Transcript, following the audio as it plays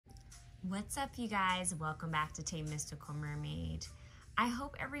What's up, you guys? Welcome back to 𝘮𝘪𝘱 Mermaid. I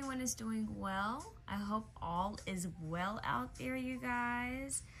hope everyone is doing well. I hope all is well out there, you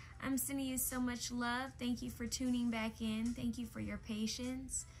guys. I'm sending you so much love. Thank you for tuning back in. Thank you for your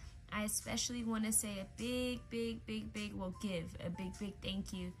patience. I especially want to say a big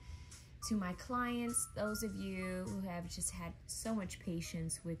thank you to my clients, those of you who have just had so much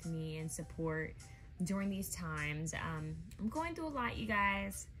patience with me and support during these times. I'm going through a lot, you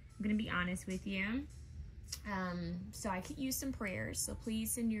guys. I'm gonna be honest with you. So I could use some prayers, so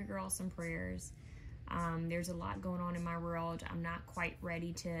please send your girl some prayers. There's a lot going on in my world. I'm not quite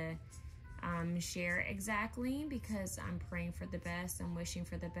ready to share exactly because I'm praying for the best, I'm wishing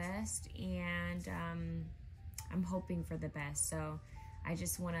for the best, and I'm hoping for the best. So I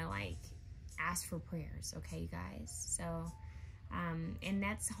just want to ask for prayers, okay, you guys? So and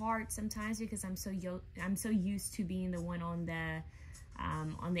that's hard sometimes because I'm so used to being the one on the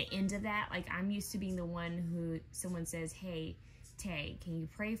end of that. Like, I'm used to being the one who someone says, hey, Tay, can you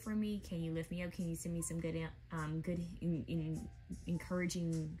pray for me? Can you lift me up? Can you send me some good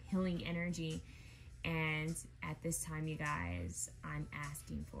encouraging, healing energy? And at this time, you guys, I'm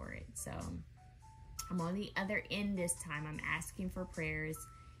asking for it. So I'm on the other end this time. I'm asking for prayers,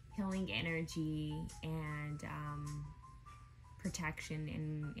 healing energy, and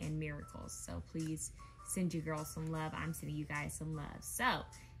protection and miracles. So please send your girls some love. I'm sending you guys some love. So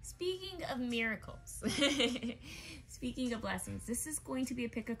speaking of miracles, speaking of blessings, this is going to be a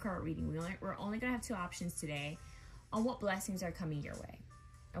pick a card reading. We're only gonna have two options today on what blessings are coming your way.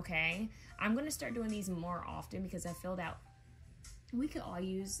 Okay, I'm gonna start doing these more often because I feel that we could all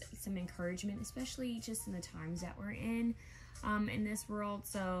use some encouragement, especially just in the times that we're in this world.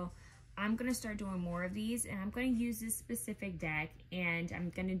 So I'm going to start doing more of these, and I'm going to use this specific deck, and I'm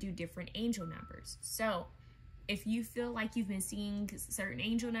going to do different angel numbers. So if you feel like you've been seeing certain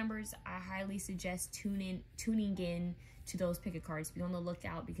angel numbers, I highly suggest tuning in to those pick a cards. Be on the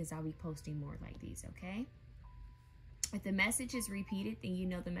lookout because I'll be posting more like these, okay? If the message is repeated, then you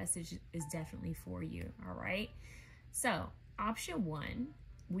know the message is definitely for you, all right? So option 1,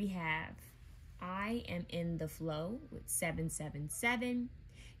 we have I am in the flow with 777.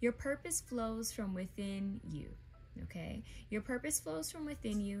 Your purpose flows from within you, okay? Your purpose flows from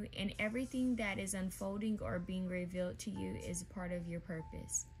within you, and everything that is unfolding or being revealed to you is a part of your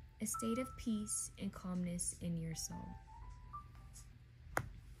purpose. A state of peace and calmness in your soul.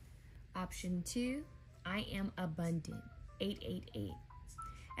 Option 2, I am abundant, 888.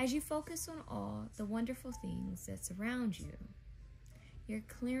 As you focus on all the wonderful things that surround you, you're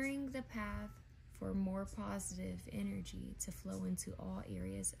clearing the path for more positive energy to flow into all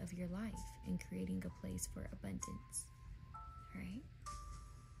areas of your life and creating a place for abundance.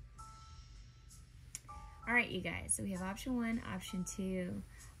 All right, you guys, so we have option 1, option 2.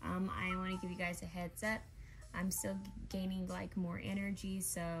 I want to give you guys a heads up. I'm still gaining more energy,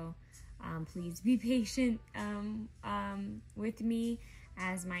 so please be patient with me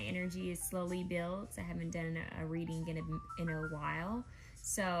as my energy is slowly built. I haven't done a reading in a while,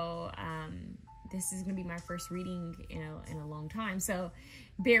 so this is gonna be my first reading in a long time, so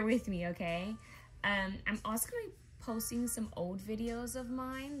bear with me, okay? I'm also gonna be posting some old videos of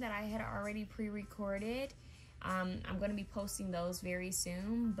mine that I had already pre-recorded. I'm gonna be posting those very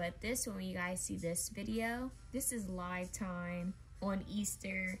soon, but this one, when you guys see this video, this is live time on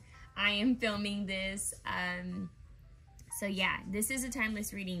Easter. I am filming this. So yeah, this is a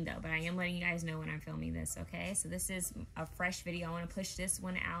timeless reading though, but I am letting you guys know when I'm filming this, okay? So this is a fresh video. I want to push this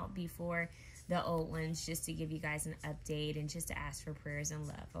one out before the old ones, just to give you guys an update and just to ask for prayers and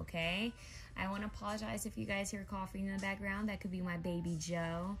love, okay? I want to apologize if you guys hear coughing in the background. That could be my baby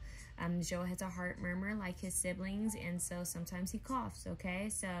Joe. Joe has a heart murmur like his siblings, and so sometimes he coughs, okay?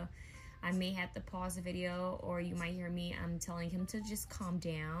 So I may have to pause the video, or you might hear me telling him to just calm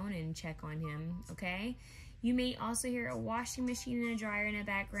down and check on him, okay? You may also hear a washing machine and a dryer in the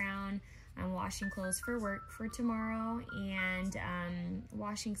background. I'm washing clothes for work for tomorrow, and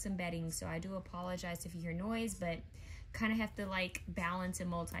washing some bedding. So I do apologize if you hear noise, but kind of have to balance and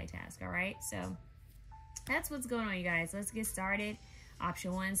multitask, all right? So that's what's going on, you guys. Let's get started.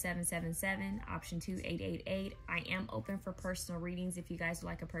 Option 1, 777. Option 2, 888. I am open for personal readings. If you guys would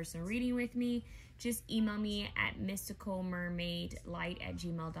like a personal reading with me, just email me at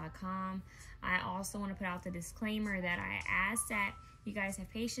mysticalmermaidlight@gmail.com. I also want to put out the disclaimer that I ask that you guys have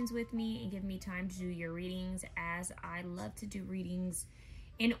patience with me and give me time to do your readings, as I love to do readings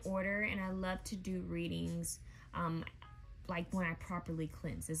in order, and I love to do readings when I properly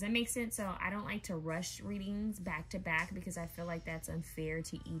cleanse. Does that make sense? So I don't like to rush readings back to back because I feel like that's unfair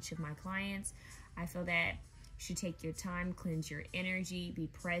to each of my clients. I feel that should take your time, cleanse your energy, be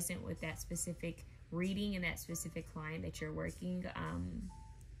present with that specific reading and that specific client that you're working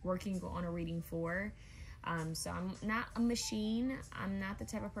on a reading for. So I'm not a machine. I'm not the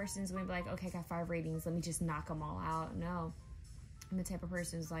type of person who's going to be like, okay, I got 5 readings, let me just knock them all out. No. I'm the type of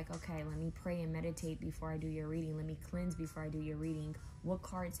person who's like, okay, let me pray and meditate before I do your reading. Let me cleanse before I do your reading. What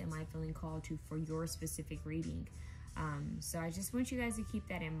cards am I feeling called to for your specific reading? So I just want you guys to keep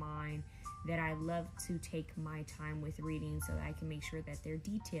that in mind, that I love to take my time with reading so that I can make sure that they're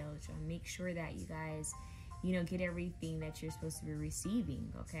detailed. So I make sure that you guys, you know, get everything that you're supposed to be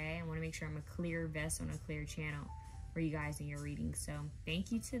receiving, okay? I want to make sure I'm a clear vessel and a clear channel for you guys in your reading. So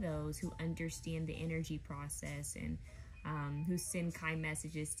thank you to those who understand the energy process and who send kind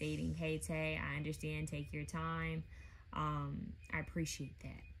messages stating, hey, Tay, I understand, take your time. I appreciate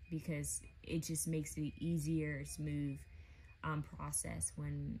that, because it just makes it easier, smooth process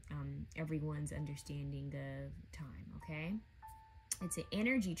when everyone's understanding of time, okay? It's an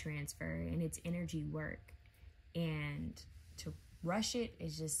energy transfer and it's energy work, and to rush it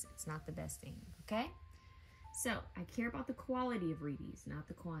is just, it's not the best thing, okay? So I care about the quality of readings, not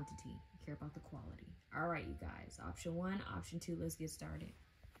the quantity. I care about the quality. All right, you guys, option 1, option 2, let's get started.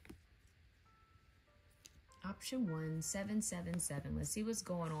 Option 1, 777. Let's see what's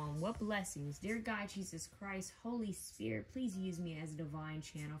going on. What blessings, dear God, Jesus Christ, Holy Spirit, please use me as a divine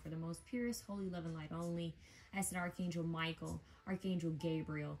channel for the most purest, holy, love, and light only. I said Archangel Michael, Archangel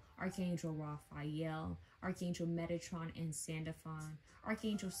Gabriel, Archangel Raphael, Archangel Metatron and Sandalphon,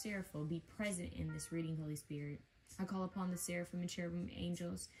 Archangel Seraphim, be present in this reading, Holy Spirit. I call upon the seraphim and cherubim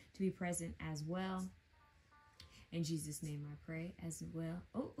angels to be present as well. In Jesus' name I pray as well.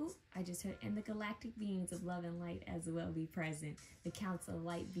 Oh, I just heard, and the galactic beings of love and light as well be present. The council of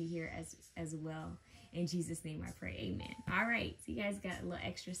light be here as well. In Jesus' name I pray, amen. All right, so you guys got a little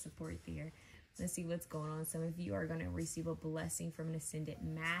extra support there. Let's see what's going on. Some of you are going to receive a blessing from an ascended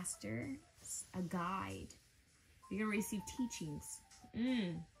master, a guide. You're going to receive teachings.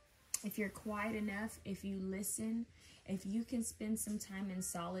 If you're quiet enough, if you listen, if you can spend some time in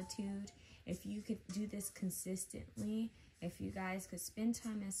solitude, if you could do this consistently, if you guys could spend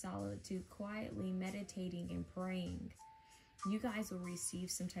time in solitude, quietly meditating and praying, you guys will receive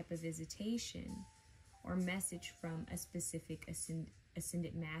some type of visitation or message from a specific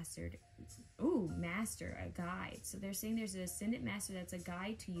ascended master. Master, a guide. So they're saying there's an ascended master that's a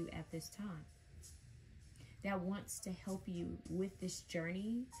guide to you at this time, that wants to help you with this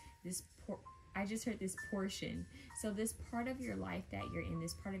journey, I just heard this portion. So this part of your life that you're in,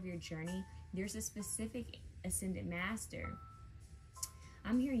 this part of your journey, there's a specific ascended master.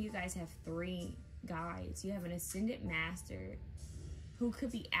 I'm hearing you guys have 3 guides. You have an ascended master who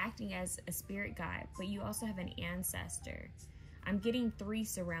could be acting as a spirit guide, but you also have an ancestor. I'm getting 3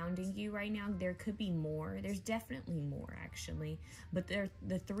 surrounding you right now. There could be more. There's definitely more, actually. But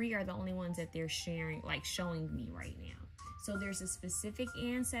the 3 are the only ones that they're sharing, like showing me right now. So there's a specific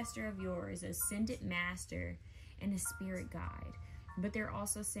ancestor of yours, ascended master, and a spirit guide. But they're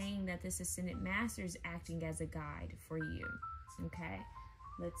also saying that this ascended master is acting as a guide for you. Okay?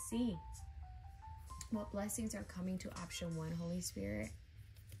 Let's see. What blessings are coming to option 1, Holy Spirit?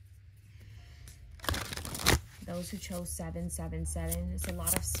 Those who chose 777. It's a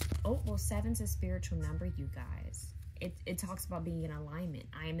lot of, 7's a spiritual number, you guys. It talks about being in alignment.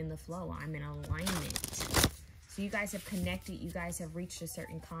 I am in the flow. I'm in alignment. So you guys have connected. You guys have reached a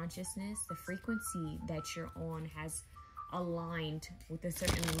certain consciousness. The frequency that you're on has aligned with a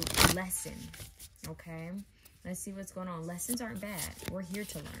certain lesson. Okay? Let's see what's going on. Lessons aren't bad. We're here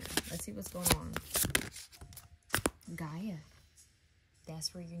to learn. Let's see what's going on. Gaia.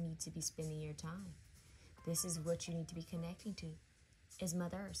 That's where you need to be spending your time. This is what you need to be connecting to, is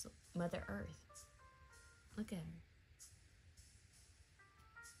Mother Earth. Look at her.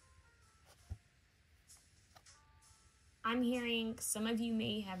 I'm hearing some of you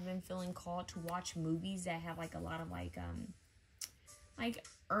may have been feeling called to watch movies that have like a lot of like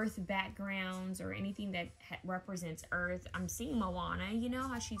earth backgrounds or anything that represents earth. I'm seeing Moana. You know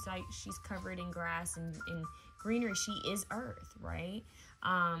how she's covered in grass and greenery. She is earth, right?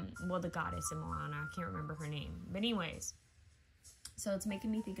 Well, the goddess in Moana, I can't remember her name, but anyways, so it's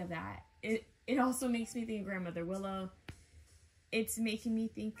making me think of that. It also makes me think of Grandmother Willow. It's making me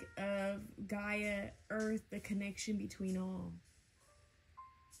think of Gaia, Earth, the connection between all.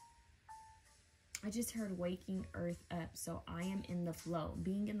 I just heard waking Earth up, so I am in the flow,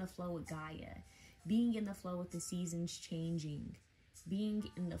 being in the flow with Gaia, being in the flow with the seasons changing, being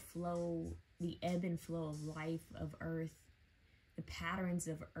in the flow, the ebb and flow of life of Earth. The patterns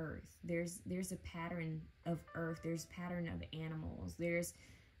of Earth. There's a pattern of Earth. There's a pattern of animals. There's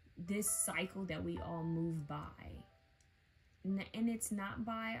this cycle that we all move by. And it's not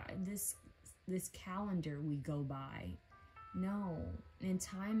by this calendar we go by. No. And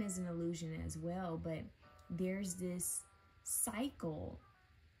time is an illusion as well, but there's this cycle,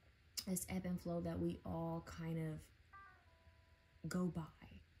 this ebb and flow that we all kind of go by.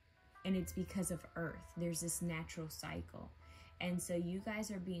 And it's because of Earth. There's this natural cycle. And so you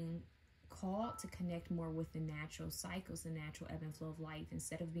guys are being called to connect more with the natural cycles, the natural ebb and flow of life,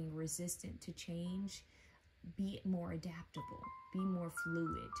 instead of being resistant to change. Be more adaptable, be more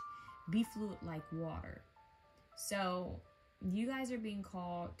fluid, be fluid like water. So you guys are being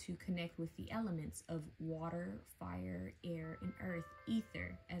called to connect with the elements of water, fire, air, and earth,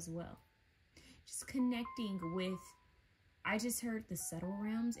 ether as well. Just connecting with, I just heard the subtle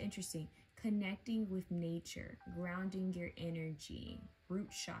realms, interesting. Connecting with nature, grounding your energy, root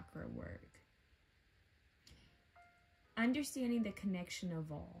chakra work. Understanding the connection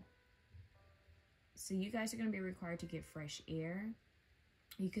of all. So you guys are going to be required to get fresh air.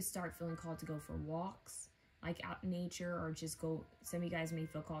 You could start feeling called to go for walks, like out in nature, or just go. Some of you guys may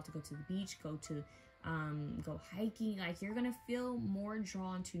feel called to go to the beach, go hiking. Like you're going to feel more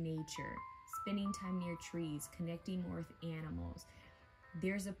drawn to nature, spending time near trees, connecting more with animals.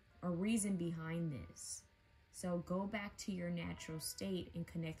 There's a reason behind this. So go back to your natural state and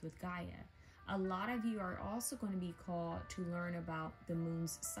connect with Gaia. A lot of you are also going to be called to learn about the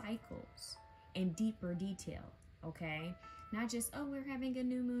moon's cycles in deeper detail, okay? Not just, oh, we're having a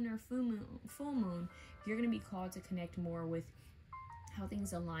new moon or full moon. You're going to be called to connect more with how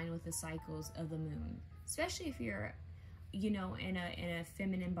things align with the cycles of the moon, especially if you're, you know, in a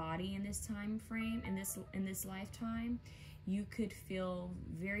feminine body in this time frame, in this lifetime. You could feel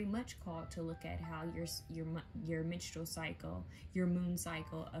very much called to look at how your menstrual cycle, your moon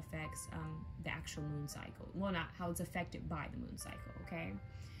cycle affects the actual moon cycle. Well, not how it's affected by the moon cycle, okay?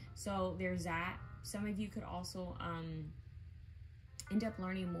 So there's that. Some of you could also end up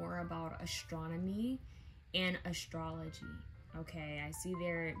learning more about astronomy and astrology. Okay, I see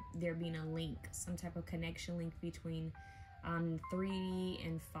there being a link, some type of connection link between 3D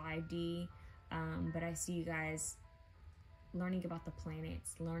and 5D. But I see you guys learning about the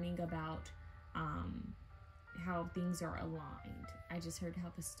planets, learning about how things are aligned. I just heard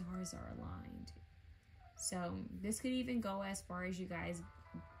how the stars are aligned. So this could even go as far as you guys,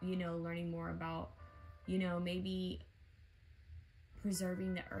 you know, learning more about, you know, maybe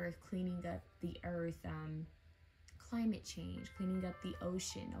preserving the earth, cleaning up the earth, climate change, cleaning up the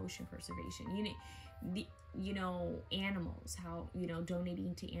ocean preservation, you know, animals, how, you know,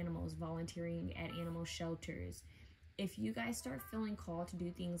 donating to animals, volunteering at animal shelters. If you guys start feeling called to do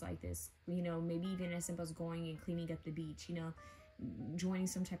things like this, you know, maybe even as simple as going and cleaning up the beach, you know, joining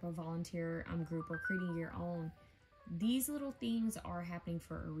some type of volunteer group or creating your own, these little things are happening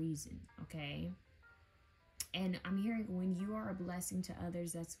for a reason, okay? And I'm hearing when you are a blessing to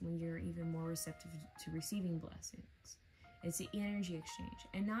others, that's when you're even more receptive to receiving blessings. It's the energy exchange.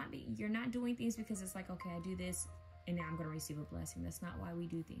 And you're not doing things because it's like, okay, I do this and now I'm going to receive a blessing. That's not why we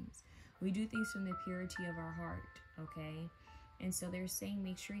do things. We do things from the purity of our heart, okay? And so they're saying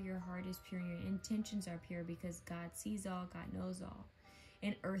make sure your heart is pure and your intentions are pure, because God sees all, God knows all,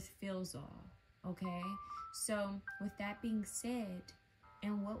 and earth feels all, okay? So with that being said,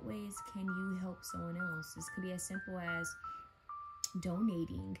 in what ways can you help someone else? This could be as simple as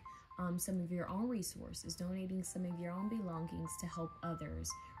donating some of your own resources, donating some of your own belongings to help others,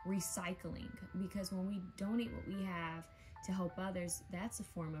 recycling, because when we donate what we have to help others, that's a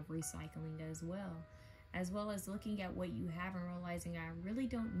form of recycling as well as looking at what you have and realizing I really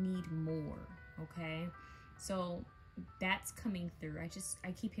don't need more, okay? So that's coming through.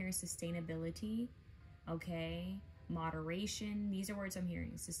 I keep hearing sustainability, okay? Moderation. These are words I'm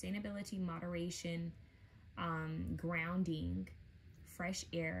hearing. Sustainability, moderation, grounding, fresh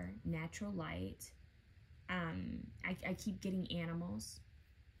air, natural light. I keep getting animals.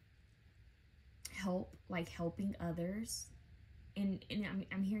 Help, like helping others. And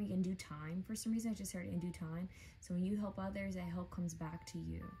I'm hearing in due time. For some reason, I just heard in due time. So when you help others, that help comes back to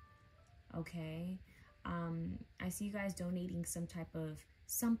you. Okay? I see you guys donating some type of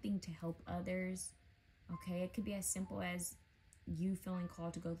something to help others. Okay? It could be as simple as you feeling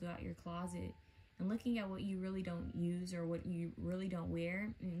called to go throughout your closet and looking at what you really don't use or what you really don't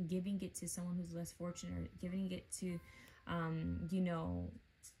wear and giving it to someone who's less fortunate, or giving it to, you know,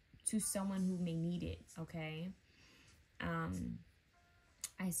 to someone who may need it, okay?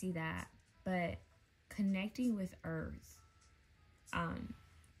 I see that. But connecting with earth,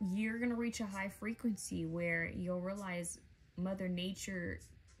 you're going to reach a high frequency where you'll realize Mother Nature,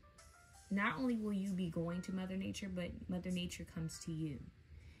 not only will you be going to Mother Nature, but Mother Nature comes to you.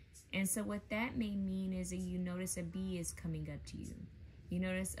 And so what that may mean is that you notice a bee is coming up to you. You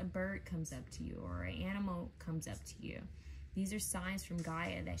notice a bird comes up to you, or an animal comes up to you. These are signs from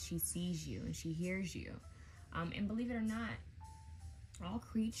Gaia that she sees you and she hears you. And believe it or not, all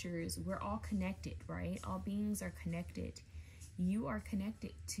creatures, we're all connected, right? All beings are connected. You are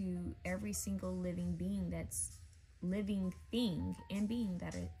connected to every single living being that's living thing and being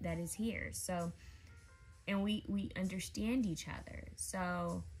that is here. So, and we understand each other.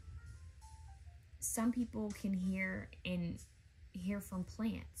 So some people can hear from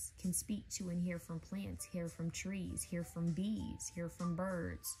plants, can speak to and hear from plants, hear from trees, hear from bees, hear from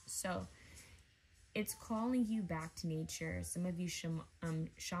birds. So it's calling you back to nature. Some of you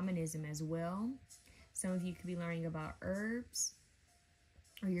shamanism as well. Some of you could be learning about herbs,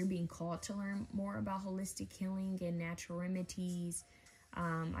 or you're being called to learn more about holistic healing and natural remedies.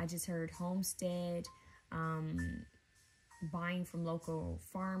 I just heard homestead, buying from local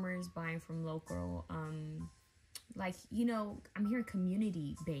farmers, buying from local, like, you know, I'm hearing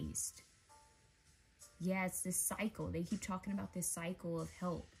community-based. Yeah, it's this cycle. They keep talking about this cycle of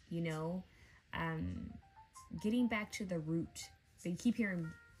help, you know, getting back to the root. They keep hearing,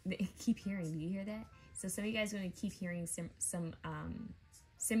 do you hear that? So some of you guys are going to keep hearing some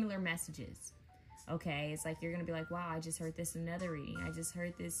similar messages. Okay, it's like you're going to be like, wow, I just heard this in another reading. I just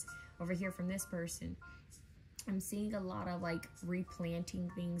heard this over here from this person. I'm seeing a lot of like replanting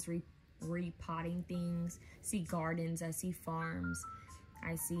things, repotting things. I see gardens, I see farms,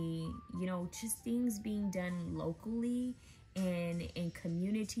 I see, you know, just things being done locally and in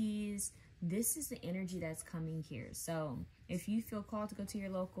communities. This is the energy that's coming here. So if you feel called to go to your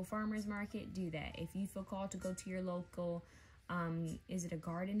local farmer's market, do that. If you feel called to go to your local, is it a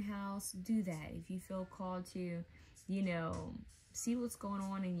garden house? Do that. If you feel called to, you know, see what's going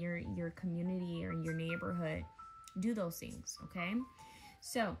on in your community or in your neighborhood, do those things, okay?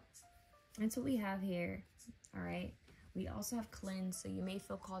 So that's what we have here, all right? We also have cleanse, so you may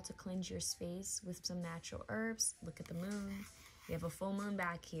feel called to cleanse your space with some natural herbs. Look at the moon. We have a full moon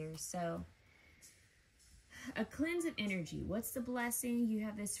back here. So a cleanse of energy. What's the blessing? You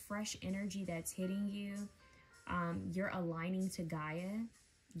have this fresh energy that's hitting you. You're aligning to Gaia.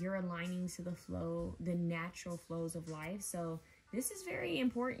 You're aligning to the flow, the natural flows of life. So this is very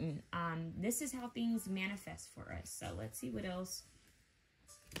important. This is how things manifest for us. So let's see what else.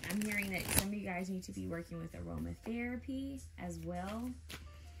 I'm hearing that some of you guys need to be working with aromatherapy as well.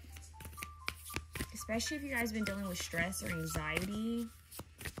 Especially if you guys have been dealing with stress or anxiety,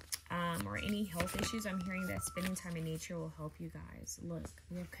 or any health issues. I'm hearing that spending time in nature will help you guys. Look,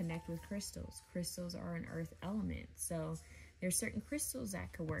 we have connect with crystals. Crystals are an earth element. So there's certain crystals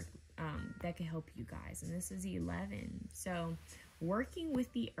that could work, that could help you guys. And this is 11. So working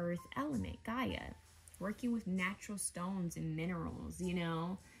with the earth element, Gaia, working with natural stones and minerals, you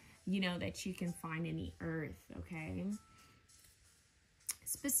know, that you can find in the earth, okay?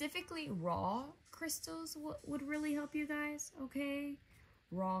 Specifically raw crystals would really help you guys, okay?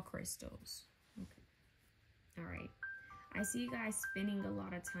 Raw crystals. Okay. All right. I see you guys spending a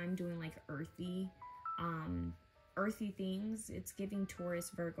lot of time doing like earthy things. It's giving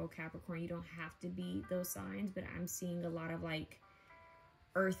Taurus, Virgo, Capricorn. You don't have to be those signs, but I'm seeing a lot of like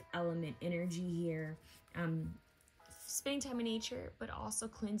earth element energy here. Spending time in nature, but also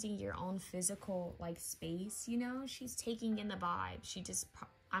cleansing your own physical like space, you know? She's taking in the vibe. She just,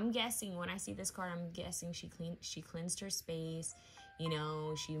 I'm guessing when I see this card, I'm guessing she cleansed her space. You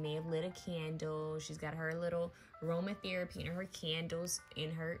know, she may have lit a candle. She's got her little aromatherapy and her candles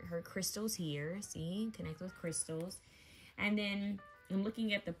and her crystals here. See, connect with crystals. And then I'm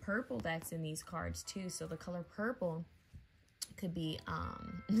looking at the purple that's in these cards too. So the color purple could be,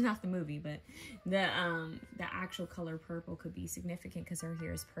 not the movie, but the actual color purple could be significant because her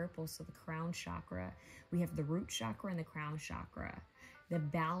hair is purple. So the crown chakra, we have the root chakra and the crown chakra. The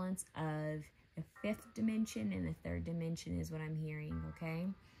balance of the 5th dimension and the 3rd dimension is what I'm hearing, okay?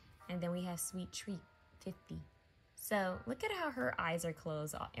 And then we have Sweet Treat 50. So look at how her eyes are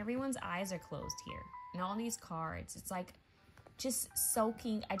closed. Everyone's eyes are closed here. And all these cards, it's like just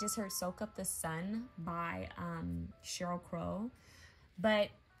soaking. I just heard Soak Up the Sun by Sheryl Crow. But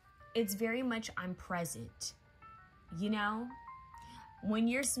it's very much I'm present, you know? When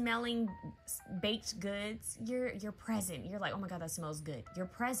you're smelling baked goods, you're present. You're like, oh my God, that smells good. You're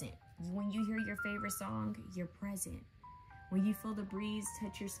present. When you hear your favorite song, you're present. When you feel the breeze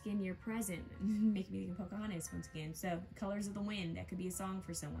touch your skin, you're present. Making me think of Pocahontas once again. So, Colors of the Wind, that could be a song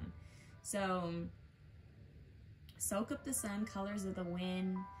for someone. So, Soak Up the Sun, Colors of the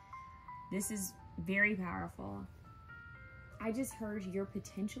Wind. This is very powerful. I just heard your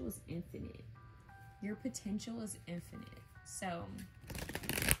potential is infinite. Your potential is infinite. So,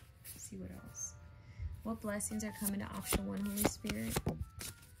 see what else. What blessings are coming to option 1, Holy Spirit?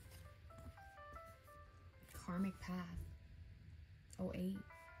 Karmic path. 08.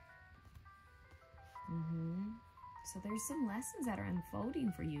 So there's some lessons that are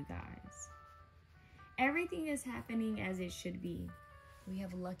unfolding for you guys. Everything is happening as it should be. We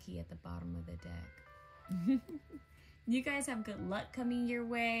have lucky at the bottom of the deck. You guys have good luck coming your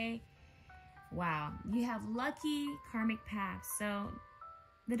way. Wow. You have lucky karmic paths. So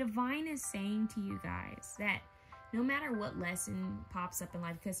the divine is saying to you guys that no matter what lesson pops up in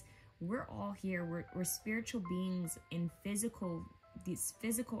life, because we're all here, we're spiritual beings in this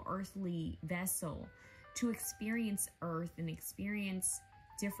physical earthly vessel to experience earth and experience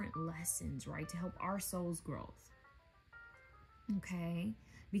different lessons, right? To help our soul's growth. Okay?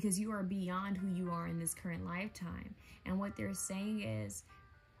 Because you are beyond who you are in this current lifetime. And what they're saying is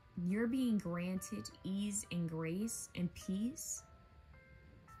you're being granted ease and grace and peace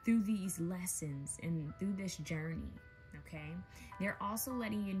through these lessons and through this journey. Okay? They're also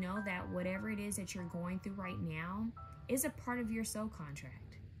letting you know that whatever it is that you're going through right now is a part of your soul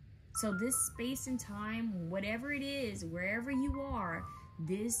contract. So this space and time, whatever it is, wherever you are,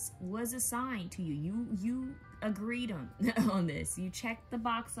 this was assigned to you. You agreed on this. You checked the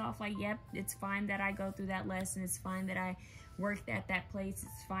box off like, yep, it's fine that I go through that lesson. It's fine that I worked at that place.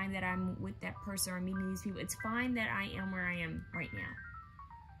 It's fine that I'm with that person or meeting these people. It's fine that I am where I am right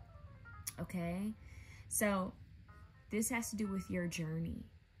now. Okay? So this has to do with your journey.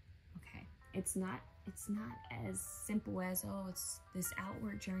 Okay? It's not as simple as, oh, it's this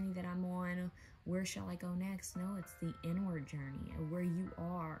outward journey that I'm on. Where shall I go next? No, it's the inward journey of where you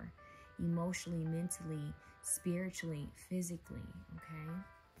are emotionally, mentally, spiritually, physically. Okay?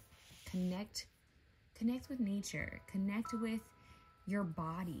 Connect with nature. Connect with your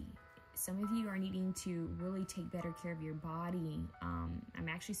body. Some of you are needing to really take better care of your body. I'm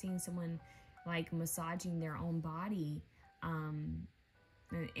actually seeing someone like massaging their own body,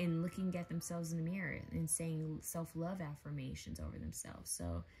 and looking at themselves in the mirror and saying self-love affirmations over themselves.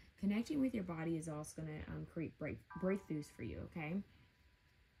 So connecting with your body is also going to create breakthroughs for you, okay?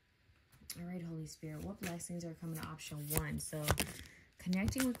 All right, Holy Spirit, what blessings are coming to option 1? So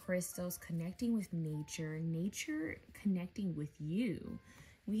connecting with crystals, connecting with nature connecting with you.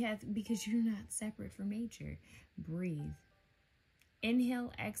 We have, because you're not separate from nature. Breathe.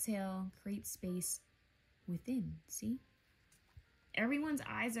 Inhale, exhale, create space within. See? Everyone's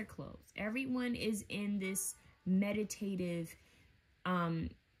eyes are closed. Everyone is in this meditative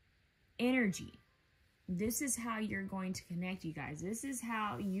energy. This is how you're going to connect, you guys. This is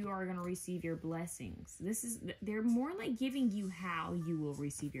how you are going to receive your blessings. They're more like giving you how you will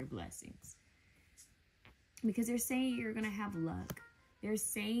receive your blessings. Because they're saying you're going to have luck. They're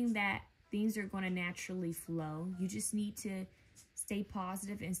saying that things are going to naturally flow. You just need to stay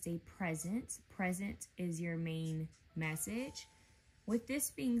positive and stay present. Present is your main message. With this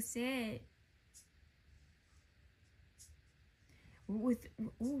being said, oh,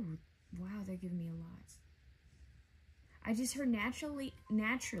 wow, they're giving me a lot. I just heard naturally,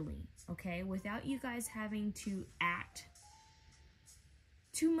 okay, without you guys having to act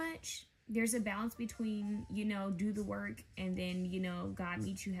too much. There's a balance between, do the work and then, God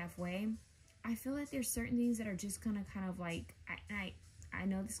meets you halfway. I feel like there's certain things that are just gonna kind of like, I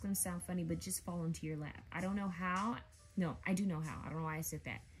know this is gonna sound funny, but just fall into your lap. I don't know how. No, I do know how. I don't know why I said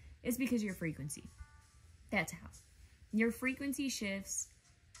that. It's because of your frequency. That's how. Your frequency shifts,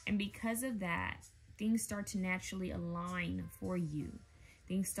 and because of that, things start to naturally align for you.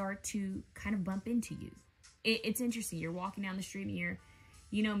 Things start to kind of bump into you. It's interesting. You're walking down the street and you're,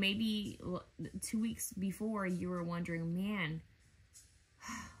 maybe 2 weeks before you were wondering, man,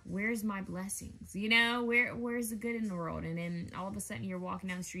 where's my blessings? Where's the good in the world? And then all of a sudden you're walking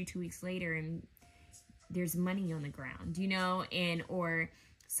down the street 2 weeks later and there's money on the ground, or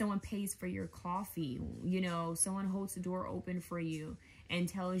someone pays for your coffee, someone holds the door open for you and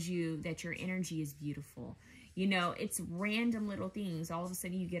tells you that your energy is beautiful. It's random little things. All of a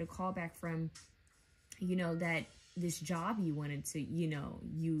sudden you get a call back from, that this job you wanted to,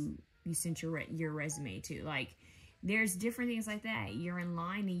 you sent your resume to. Like, there's different things like that. You're in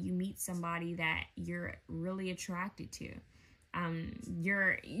line and you meet somebody that you're really attracted to.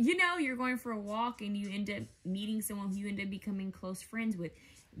 You're going for a walk and you end up meeting someone who you end up becoming close friends with.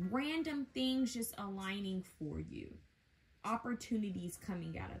 Random things just aligning for you. Opportunities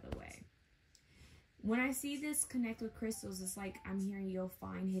coming out of the way. When I see this connect with crystals, it's like I'm hearing you'll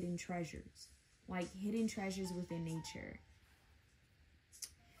find hidden treasures. Like hidden treasures within nature.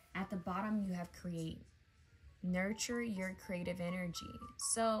 At the bottom, you have create. Nurture your creative energy.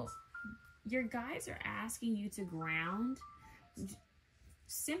 So your guides are asking you to ground.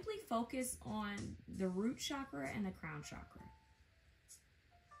 simply focus on the root chakra and the crown chakra.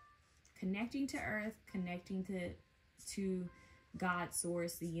 Connecting to earth, connecting to God,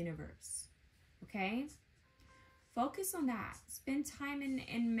 source, the universe. Okay? Focus on that. Spend time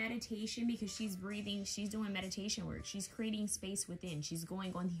in meditation, because she's breathing. She's doing meditation work. She's creating space within. She's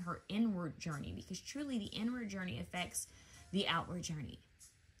going on her inward journey, because truly the inward journey affects the outward journey.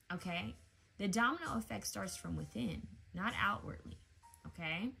 Okay? The domino effect starts from within, not outwardly.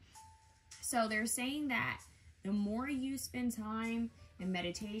 Okay? So they're saying that the more you spend time in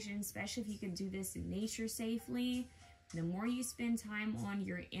meditation, especially if you can do this in nature safely, the more you spend time on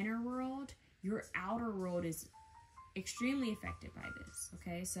your inner world, your outer world is extremely affected by this.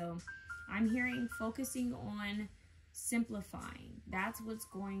 Okay, so I'm hearing focusing on simplifying. That's what's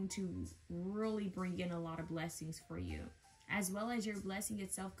going to really bring in a lot of blessings for you, as well as your blessing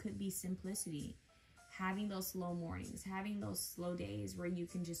itself could be simplicity. Having those slow mornings, having those slow days where you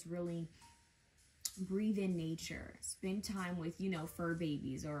can just really breathe in nature, spend time with, you know, fur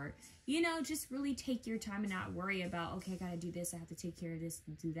babies, or, you know, just really take your time and not worry about, okay, I gotta do this, I have to take care of this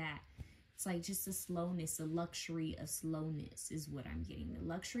and do that. It's like just the slowness, the luxury of slowness is what I'm getting. The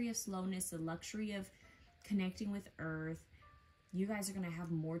luxury of slowness, the luxury of connecting with earth. You guys are going to have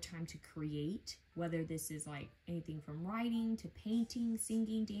more time to create, whether this is like anything from writing to painting,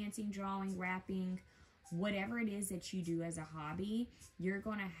 singing, dancing, drawing, rapping, whatever it is that you do as a hobby, you're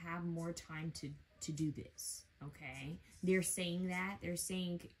going to have more time to do this. Okay? They're saying that. They're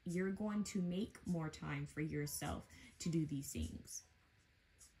saying you're going to make more time for yourself to do these things.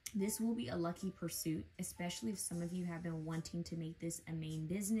 This will be a lucky pursuit, especially if some of you have been wanting to make this a main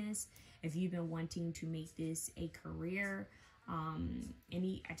business, if you've been wanting to make this a career.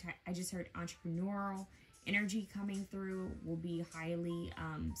 I just heard entrepreneurial energy coming through will be highly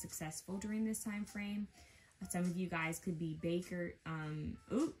successful during this time frame. Some of you guys could be bakers.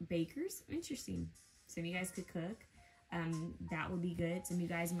 Interesting. Some of you guys could cook. That would be good. Some of you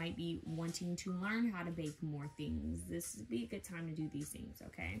guys might be wanting to learn how to bake more things. This would be a good time to do these things,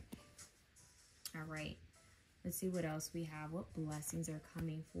 okay? All right. Let's see what else we have. What blessings are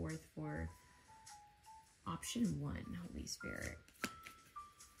coming forth for option 1, Holy Spirit?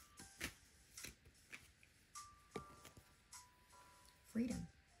 Freedom.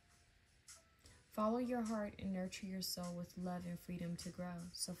 Follow your heart and nurture your soul with love and freedom to grow.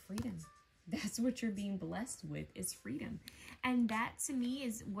 So freedom. That's what you're being blessed with, is freedom. And that to me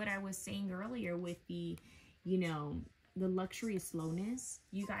is what I was saying earlier with the, you know, the luxury of slowness.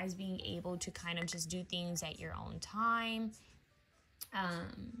 You guys being able to kind of just do things at your own time.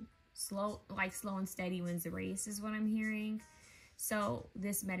 Slow and steady wins the race is what I'm hearing. So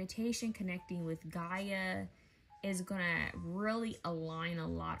this meditation connecting with Gaia is going to really align a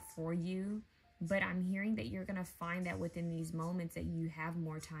lot for you. But I'm hearing that you're going to find that within these moments that you have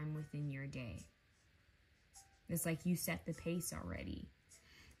more time within your day. It's like you set the pace already.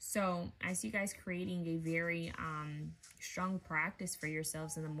 So I see you guys creating a very strong practice for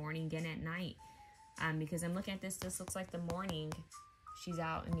yourselves in the morning and at night. Because I'm looking at this looks like the morning she's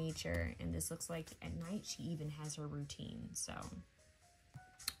out in nature. And this looks like at night she even has her routine. So,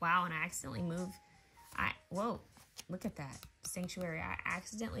 wow, and I accidentally moved. Whoa. Look at that. Sanctuary. I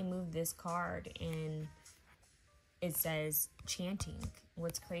accidentally moved this card and it says chanting.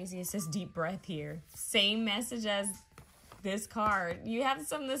 What's crazy, it says deep breath here. Same message as this card. You have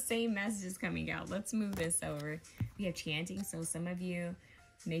some of the same messages coming out. Let's move this over. We have chanting. So some of you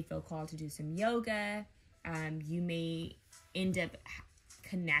may feel called to do some yoga. You may end up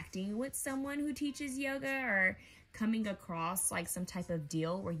connecting with someone who teaches yoga, or coming across like some type of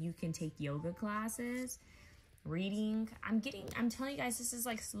deal where you can take yoga classes. Reading. I'm telling you guys, this is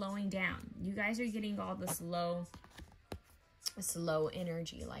like slowing down. You guys are getting all the slow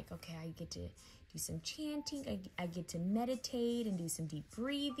energy. Like, okay, I get to do some chanting. I get to meditate and do some deep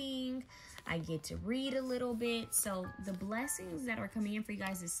breathing. I get to read a little bit. So the blessings that are coming in for you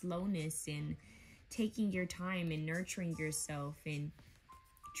guys is slowness and taking your time and nurturing yourself and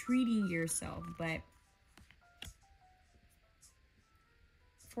treating yourself. But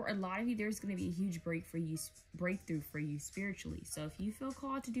for a lot of you, there's going to be a huge breakthrough for you spiritually. So if you feel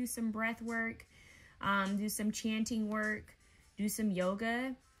called to do some breath work, do some chanting work, do some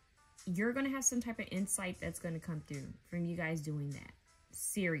yoga, you're going to have some type of insight that's going to come through from you guys doing that.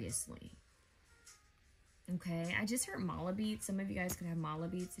 Seriously. Okay, I just heard mala beats. Some of you guys could have mala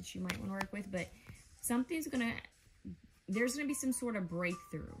beats that you might want to work with, but there's going to be some sort of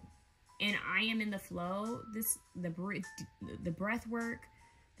breakthrough. And I am in the flow. The breath work,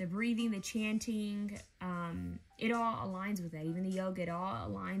 the breathing, the chanting, it all aligns with that. Even the yoga, it all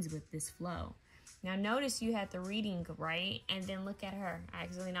aligns with this flow. Now notice you had the reading, right? And then look at her. I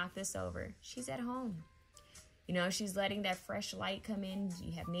accidentally knocked this over. She's at home. You know, she's letting that fresh light come in.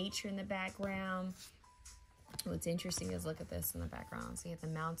 You have nature in the background. What's interesting is look at this in the background. So you have the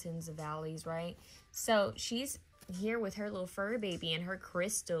mountains, the valleys, right? So she's here with her little fur baby and her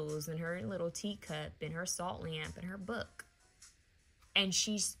crystals and her little teacup and her salt lamp and her book. And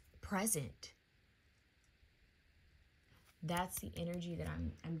she's present. That's the energy that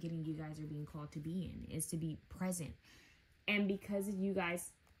I'm getting you guys are being called to be in, is to be present. And because you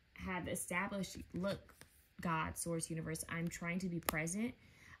guys have established, look, God, source, universe, I'm trying to be present.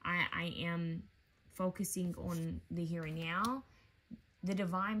 I am focusing on the here and now. The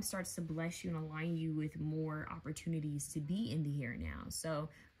divine starts to bless you and align you with more opportunities to be in the here and now. So,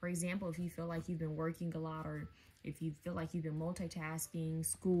 for example, if you feel like you've been working a lot, or if you feel like you've been multitasking,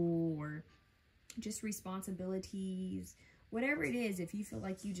 school, or just responsibilities, whatever it is, if you feel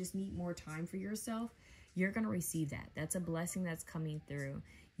like you just need more time for yourself, you're going to receive that. That's a blessing that's coming through.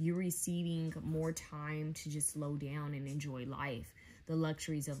 You're receiving more time to just slow down and enjoy life, the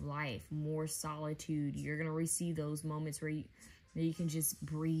luxuries of life, more solitude. You're going to receive those moments where you can just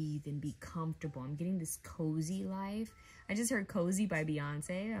breathe and be comfortable. I'm getting this cozy life. I just heard Cozy by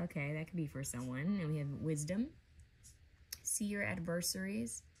Beyonce. Okay, that could be for someone. And we have wisdom. See your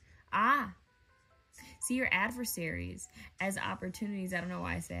adversaries. See your adversaries as opportunities. I don't know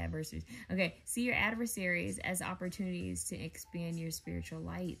why I say adversaries. Okay, see your adversaries as opportunities to expand your spiritual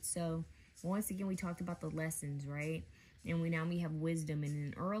light. So once again, we talked about the lessons, right? And now we have wisdom. And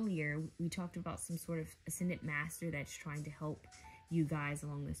then earlier, we talked about some sort of ascended master that's trying to help you guys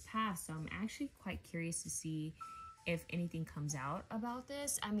along this path. So I'm actually quite curious to see if anything comes out about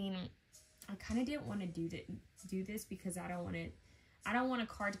this. I mean, I kind of didn't want to do this because I don't want a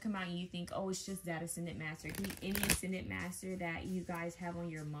card to come out and you think, oh, it's just that ascendant master. It can be any ascendant master that you guys have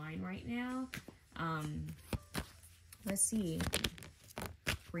on your mind right now. Let's see.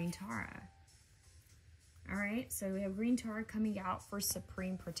 Green Tara. All right, so we have Green Tara coming out for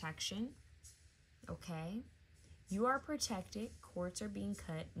supreme protection. Okay. You are protected. Cords are being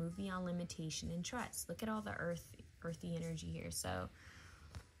cut. Move beyond limitation and trust. Look at all the earthy energy here. So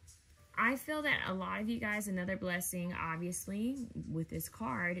I feel that a lot of you guys, another blessing, obviously, with this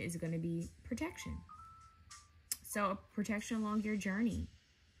card is going to be protection. So protection along your journey.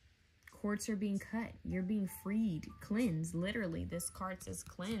 Cords are being cut. You're being freed, cleansed. Literally, this card says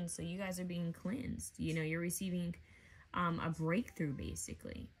cleanse. So you guys are being cleansed. You know, you're receiving a breakthrough,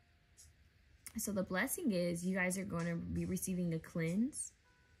 basically. So the blessing is you guys are going to be receiving a cleanse.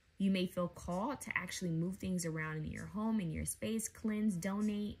 You may feel called to actually move things around in your home, in your space, cleanse,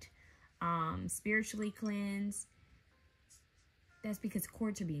 donate, spiritually cleanse. That's because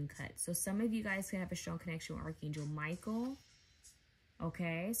cords are being cut. So some of you guys can have a strong connection with Archangel Michael.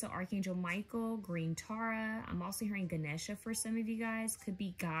 Okay, so Archangel Michael, Green Tara. I'm also hearing Ganesha for some of you guys. Could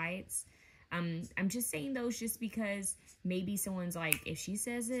be guides. I'm just saying those just because maybe someone's like, if she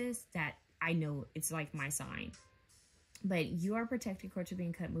says this, that I know it's like my sign. But you are protected, cords are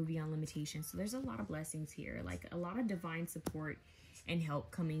being cut, move beyond limitations. So there's a lot of blessings here, like a lot of divine support and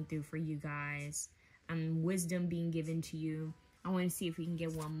help coming through for you guys. Wisdom being given to you. I want to see if we can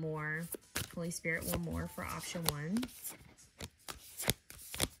get one more. Holy Spirit, one more for option 1.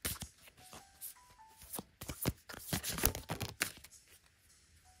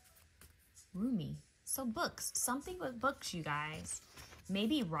 Rumi. So books. Something with books, you guys.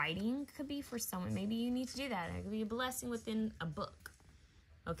 Maybe writing could be for someone. Maybe you need to do that. It could be a blessing within a book.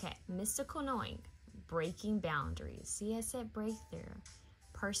 Okay. Mystical knowing. Breaking boundaries. See, I said breakthrough.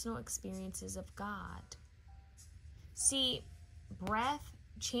 Personal experiences of God. See, breath,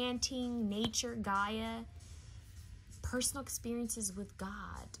 chanting, nature, Gaia. Personal experiences with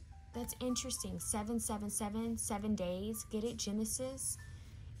God. That's interesting. 777, 7 days. Get it? Genesis.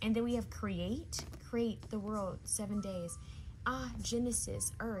 And then we have create the world, 7 days.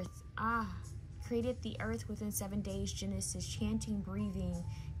 Genesis, earth. Created the earth within 7 days, Genesis. Chanting, breathing,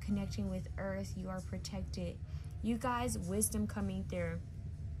 connecting with earth. You are protected. You guys, wisdom coming through.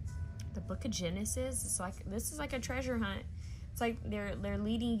 The book of Genesis, it's like, this is like a treasure hunt. It's like they're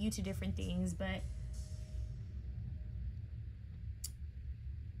leading you to different things, but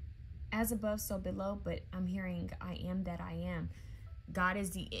as above, so below. But I'm hearing I am that I am. God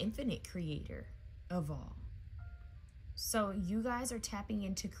is the infinite creator of all. So you guys are tapping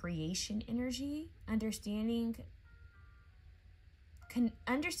into creation energy, understanding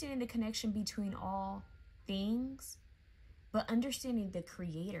the connection between all things, but understanding the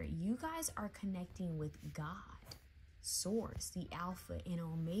creator. You guys are connecting with God, source, the Alpha and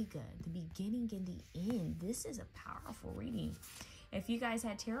Omega, the beginning and the end. This is a powerful reading. If you guys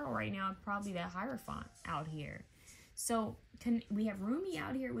had tarot right now, probably that Hierophant out here. So we have Rumi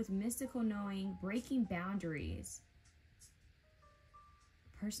out here with mystical knowing, breaking boundaries,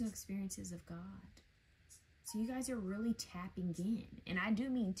 personal experiences of God. So you guys are really tapping in. And I do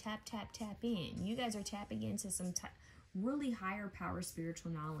mean tap, tap, tap in. You guys are tapping into some really higher power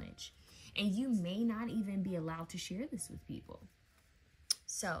spiritual knowledge. And you may not even be allowed to share this with people.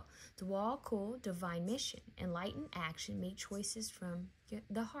 So, 𝘮𝘀, divine mission, enlightened action, make choices from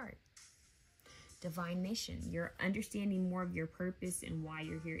the heart. Divine mission, you're understanding more of your purpose and why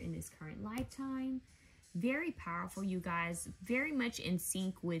you're here in this current lifetime. Very powerful, you guys. Very much in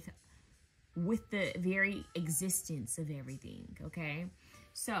sync with the very existence of everything, okay?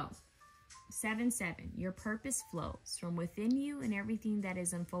 So, 7-7, your purpose flows from within you, and everything that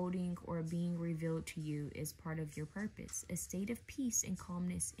is unfolding or being revealed to you is part of your purpose. A state of peace and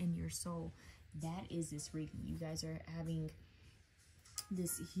calmness in your soul. That is this reading. You guys are having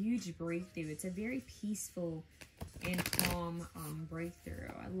this huge breakthrough. It's a very peaceful and calm breakthrough.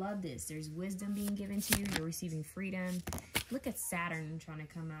 I love this. There's wisdom being given to you. You're receiving freedom. Look at Saturn trying to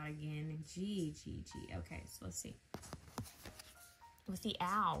come out again. G. Okay, so let's see. With the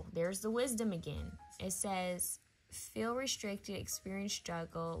owl, there's the wisdom again. It says, feel restricted, experience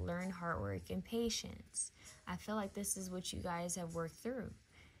struggle, learn hard work and patience. I feel like this is what you guys have worked through.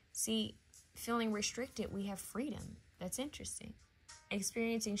 See, feeling restricted, we have freedom. That's interesting.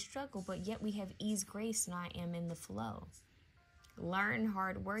 Experiencing struggle, but yet we have ease, grace, and I am in the flow. Learn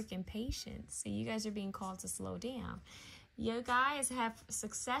hard work and patience. So you guys are being called to slow down. You guys have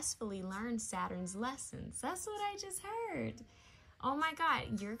successfully learned Saturn's lessons. That's what I just heard. Oh my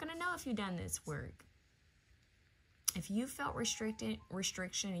God, you're going to know if you've done this work. If you felt restriction,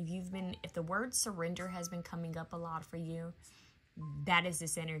 if the word surrender has been coming up a lot for you, that is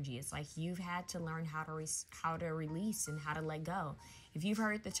this energy. It's like you've had to learn how to release and how to let go. If you've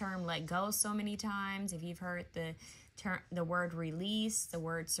heard the term let go so many times, if you've heard the word release, the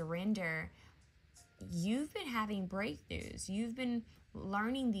word surrender, you've been having breakthroughs. You've been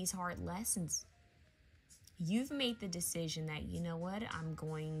learning these hard lessons. You've made the decision that, you know what, I'm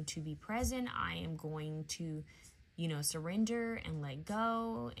going to be present. I am going to, surrender and let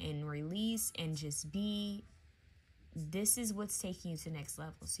go and release and just be. This is what's taking you to the next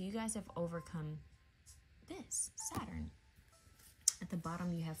level. So you guys have overcome this, Saturn. At the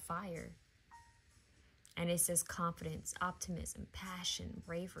bottom, you have fire. And it says confidence, optimism, passion,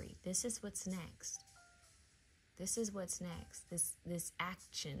 bravery. This is what's next. This is what's next. This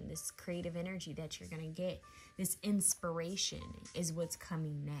action, this creative energy that you're going to get, this inspiration is what's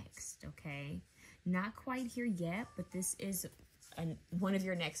coming next, okay? Not quite here yet, but this is one of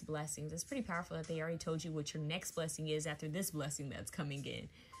your next blessings. It's pretty powerful that they already told you what your next blessing is after this blessing that's coming in.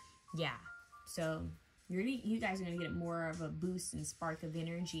 Yeah. So you guys are going to get more of a boost and spark of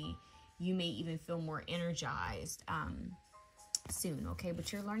energy. You may even feel more energized soon, okay?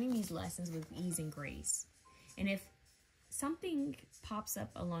 But you're learning these lessons with ease and grace. And if something pops up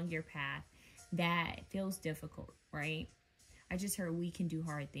along your path that feels difficult, right? I just heard we can do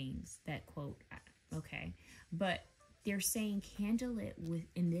hard things, that quote, okay? But they're saying handle it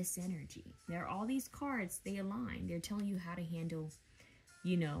in this energy. There are all these cards, they align. They're telling you how to handle,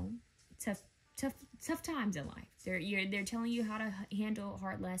 tough times in life. They're telling you how to handle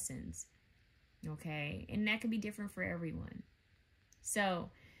hard lessons, okay? And that can be different for everyone. So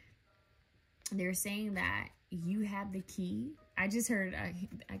they're saying that you have the key. I just heard,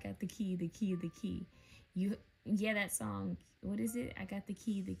 I got the key. Yeah, that song. What is it? I got the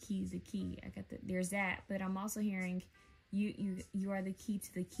key. There's that. But I'm also hearing you are the key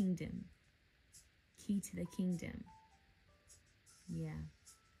to the kingdom. Key to the kingdom. Yeah.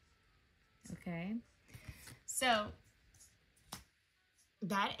 Okay. So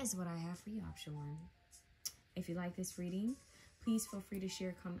that is what I have for you, option 1. If you like this reading, please feel free to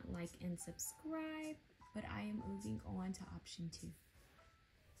share, comment, like, and subscribe. But I am moving on to option 2.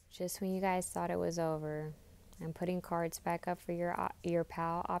 Just when you guys thought it was over, I'm putting cards back up for your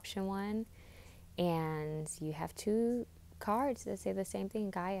pal, option 1. And you have 2 cards that say the same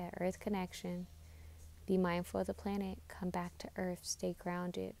thing. Gaia, Earth connection. Be mindful of the planet. Come back to Earth. Stay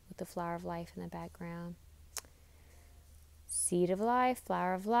grounded with the flower of life in the background. Seed of life,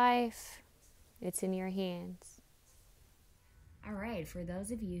 flower of life. It's in your hands. All right. For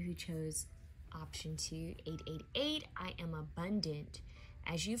those of you who chose option 2, 888, I am abundant.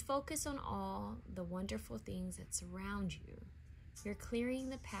 As you focus on all the wonderful things that surround you, you're clearing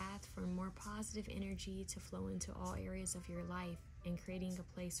the path for more positive energy to flow into all areas of your life and creating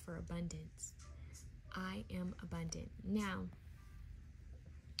a place for abundance. I am abundant. Now,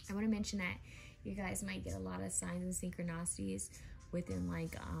 I want to mention that you guys might get a lot of signs and synchronicities within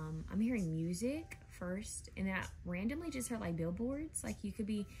like, I'm hearing music first, and then I randomly just heard like billboards. Like you could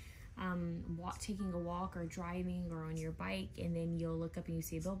be taking a walk or driving or on your bike, and then you'll look up and you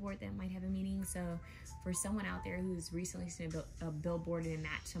see a billboard that might have a meaning. So for someone out there who's recently seen a billboard and it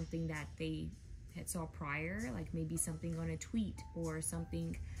matched something that they had saw prior, like maybe something on a tweet or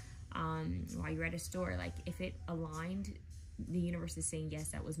something while you're at a store, like if it aligned, the universe is saying yes,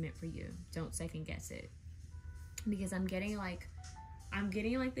 that was meant for you. Don't second guess it. Because I'm getting like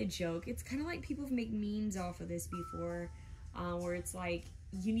the joke. It's kind of like people have made memes off of this before, where it's like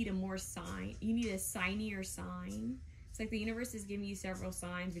you need a signier sign. It's like the universe is giving you several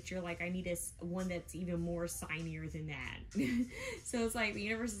signs, but you're like, I need one that's even more signier than that. So it's like the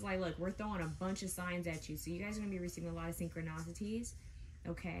universe is like, look, we're throwing a bunch of signs at you, so you guys are gonna be receiving a lot of synchronicities,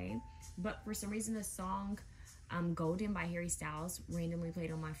 okay? But for some reason, the song "Golden" by Harry Styles randomly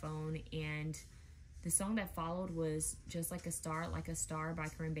played on my phone, and the song that followed was "Just Like a Star" by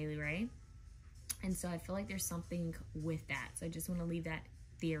𝘂𝐵𝐵𝐵𝐵𝐵. And so I feel like there's something with that. So I just want to leave that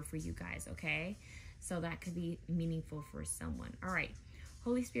there for you guys, okay? So that could be meaningful for someone. All right.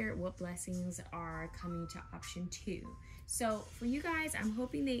 Holy Spirit, what blessings are coming to option 2? So for you guys, I'm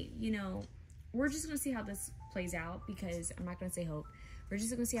hoping that, you know, we're just going to see how this plays out, because I'm not going to say hope. We're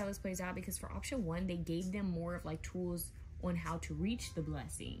just going to see how this plays out, because for option 1, they gave them more of like tools on how to reach the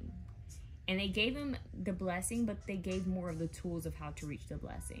blessing. And they gave them the blessing, but they gave more of the tools of how to reach the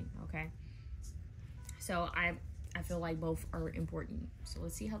blessing, okay? So I feel like both are important. So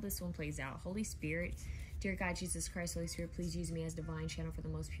let's see how this one plays out. Holy Spirit, dear God, Jesus Christ, Holy Spirit, please use me as divine channel for the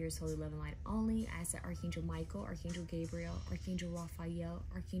most purest, holy, love, and light only. I ask that Archangel Michael, Archangel Gabriel, Archangel Raphael,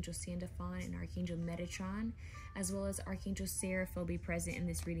 Archangel Sandalphon, and Archangel Metatron, as well as Archangel Seraphim, be present in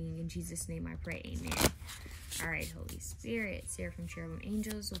this reading. In Jesus' name I pray, amen. All right, Holy Spirit, Seraphim, Cherubim,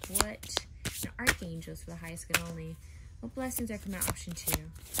 Angels, what? And Archangels for the highest good only. What blessings are coming out option 2?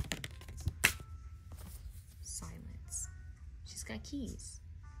 Silence. She's got keys.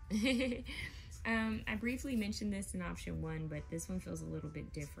 I briefly mentioned this in option 1, but this one feels a little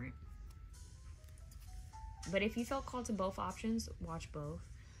bit different. But if you felt called to both options, watch both.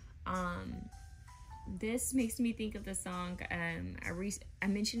 This makes me think of the song. I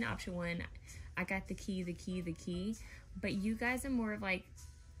mentioned option 1. I got the key, the key, the key. But you guys are more of like,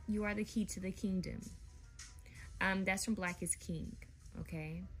 you are the key to the kingdom. That's from Black is King,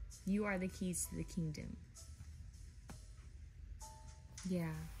 okay? You are the keys to the kingdom.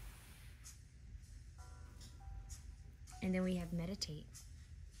 Yeah. And then we have meditate.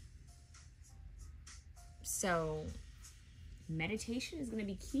 So meditation is going to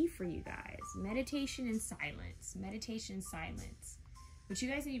be key for you guys. Meditation and silence. Meditation and silence. But you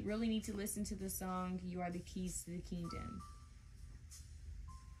guys really need to listen to the song, You Are the Keys to the Kingdom.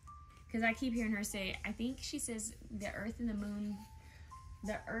 Because I keep hearing her say, I think she says, the earth and the moon,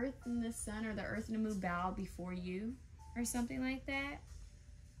 the earth and the sun, or the earth and the moon bow before you, or something like that.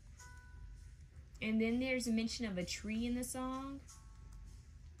 And then there's a mention of a tree in the song.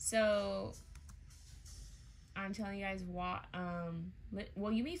 So I'm telling you guys what,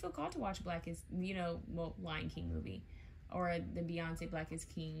 well, you may feel called to watch Black is, you know, well, Lion King movie, or the Beyonce Black is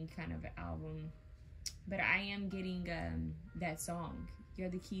King kind of album. But I am getting that song, You're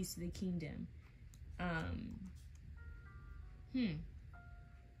the Keys to the Kingdom.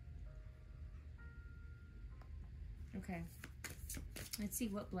 Okay. Let's see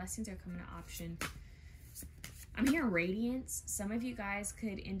what blessings are coming to option. I'm hearing radiance. Some of you guys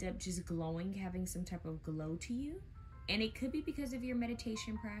could end up just glowing, having some type of glow to you. And it could be because of your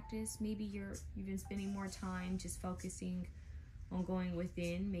meditation practice. Maybe you've been spending more time just focusing on going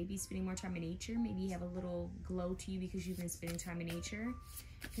within. Maybe spending more time in nature. Maybe you have a little glow to you because you've been spending time in nature.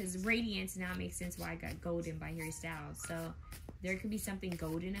 Because radiance now makes sense why I got Golden by Harry Styles. So there could be something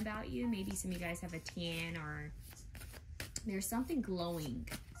golden about you. Maybe some of you guys have a tan, or there's something glowing.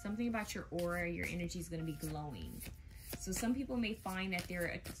 Something about your aura, your energy is going to be glowing. So some people may find that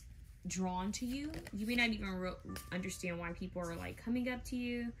they're drawn to you. You may not even understand why people are like coming up to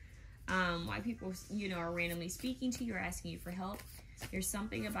you. Why people, you know, are randomly speaking to you or asking you for help. There's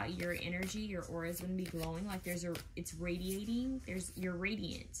something about your energy, your aura is going to be glowing. Like it's radiating. You're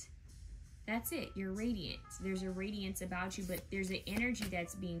radiant. That's it. You're radiant. There's a radiance about you, but there's an energy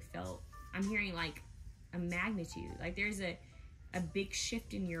that's being felt. I'm hearing like a magnitude. Like there's a big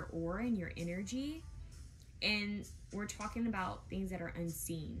shift in your aura and your energy. And we're talking about things that are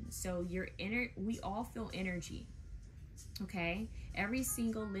unseen. So we all feel energy. Okay? Every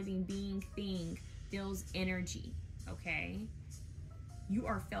single living being, thing feels energy. Okay? You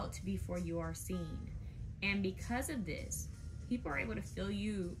are felt before you are seen. And because of this, people are able to feel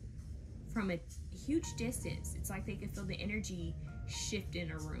you from a huge distance. It's like they can feel the energy shift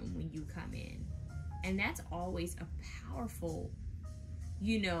in a room when you come in. And that's always a powerful,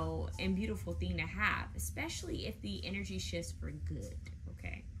 you know, and beautiful thing to have, especially if the energy shifts for good,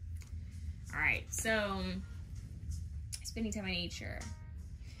 okay? All right, so spending time in nature.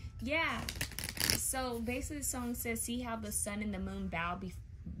 Yeah, so basically the song says, see how the sun and the moon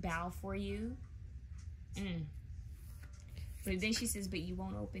bow for you? But then she says, but you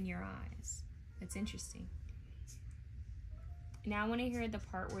won't open your eyes. That's interesting. Now I want to hear the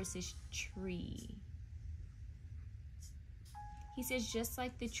part where it says tree. He says, just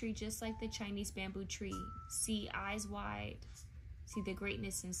like the tree, just like the Chinese bamboo tree, see eyes wide, see the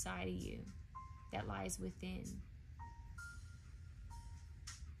greatness inside of you that lies within.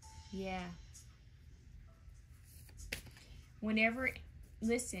 Yeah. Whenever,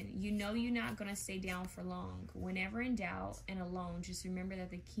 listen, you know you're not going to stay down for long. Whenever in doubt and alone, just remember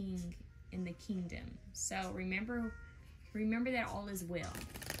that the king in the kingdom. So remember that all is well.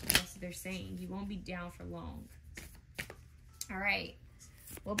 That's what they're saying. You won't be down for long. All right.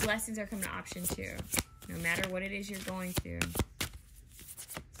 What blessings are coming to option 2? No matter what it is you're going through,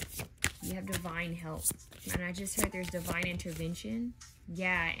 you have divine help. And I just heard there's divine intervention.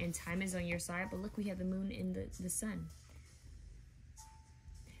 Yeah, and time is on your side. But look, we have the moon and the sun.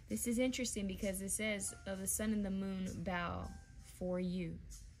 This is interesting because it says, the sun and the moon bow for you.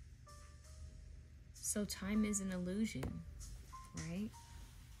 So time is an illusion, right?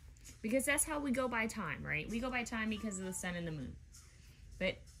 Because that's how we go by time, right? We go by time because of the sun and the moon.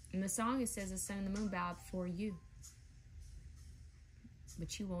 But in the song, it says the sun and the moon bow before you.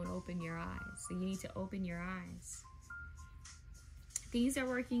 But you won't open your eyes. So you need to open your eyes. Things are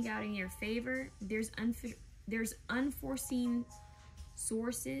working out in your favor. There's unforeseen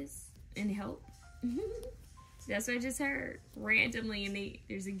sources and help. That's what I just heard randomly, and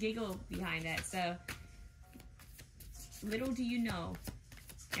there's a giggle behind that. So little do you know,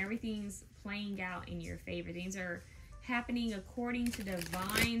 everything's playing out in your favor. Things are happening according to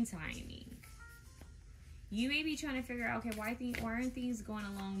divine timing. You may be trying to figure out, okay, why aren't things going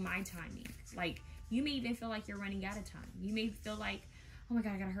along my timing? Like, you may even feel like you're running out of time. You may feel like, oh my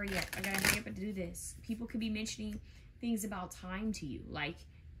God, I gotta hurry up. I gotta hurry up and do this. People could be mentioning things about time to you. Like,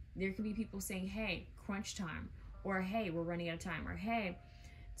 there could be people saying, hey, crunch time. Or, hey, we're running out of time. Or, hey,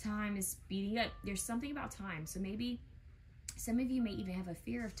 time is speeding up. There's something about time. So maybe some of you may even have a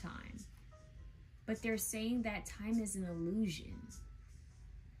fear of time. But they're saying that time is an illusion.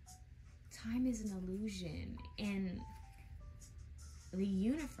 Time is an illusion. And the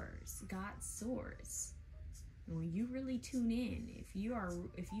universe, God's source, and when you really tune in, if you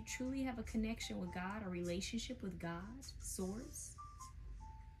truly have a connection with God, a relationship with God, source,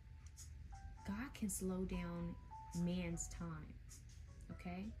 God can slow down man's time,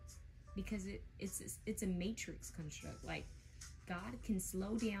 okay? Because it's a matrix construct. Like, God can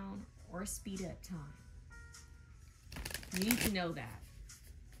slow down or speed up time. You need to know that.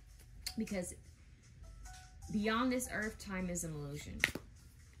 Because beyond this earth, time is an illusion.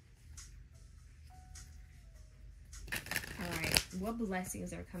 All right, what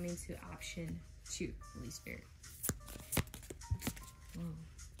blessings are coming to option 2, Holy Spirit? Oh,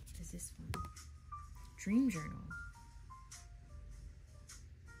 what is this one? Dream journal.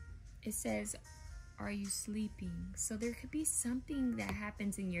 It says, are you sleeping? So there could be something that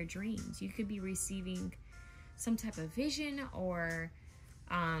happens in your dreams. You could be some type of vision, or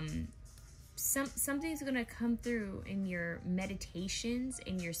something's gonna come through in your meditations,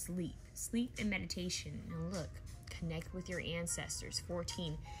 in your sleep and meditation. And look, connect with your ancestors.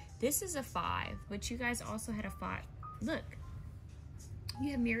 14. This is a 5, but you guys also had a 5. Look,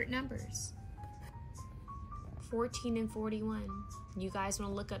 you have mirrored numbers. 14 and 41. You guys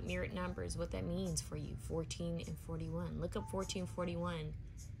want to look up mirrored numbers, what that means for you. 14 and 41. Look up 14 and 41,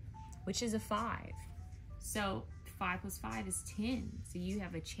 which is a 5. So 5 plus 5 is 10. So you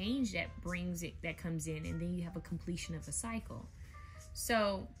have a change that comes in, and then you have a completion of a cycle.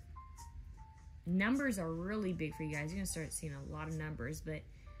 So numbers are really big for you guys. You're going to start seeing a lot of numbers, but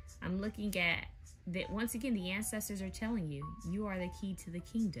I'm looking at that once again, the ancestors are telling you, you are the key to the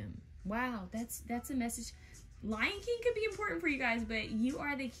kingdom. Wow, that's a message. Lion King could be important for you guys, but you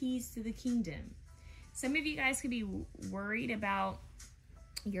are the keys to the kingdom. Some of you guys could be worried about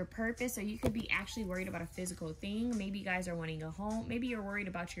your purpose, or you could be actually worried about a physical thing. Maybe you guys are wanting a home. Maybe you're worried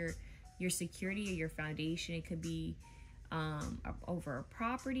about your security or your foundation. It could be over a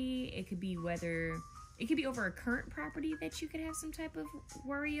property. It could be over a current property that you could have some type of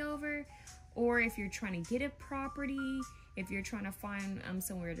worry over, or if you're trying to get a property, if you're trying to find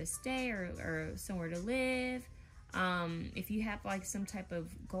somewhere to stay or somewhere to live, if you have like some type of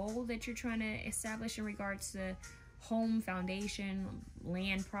goal that you're trying to establish in regards to home, foundation,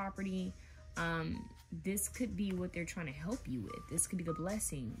 land, property. This could be what they're trying to help you with. This could be the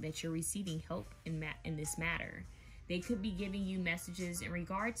blessing that you're receiving help in this matter. They could be giving you messages in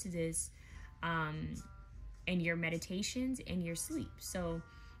regard to this in your meditations and your sleep. So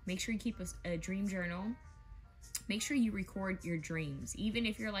make sure you keep a dream journal. Make sure you record your dreams. Even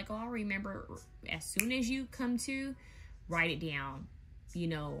if you're like, oh, I'll remember as soon as you come to, write it down, you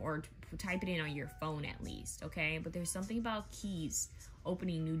know, or type it in on your phone at least, okay? But there's something about keys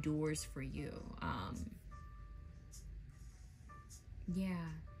opening new doors for you. Yeah.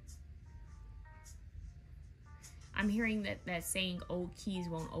 I'm hearing that saying old keys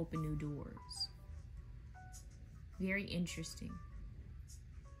won't open new doors. Very interesting.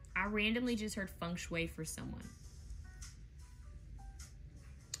 I randomly just heard feng shui for someone.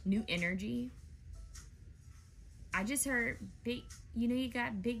 New energy. I just heard big, you know, you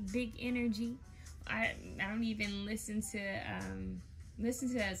got big energy. I don't even listen to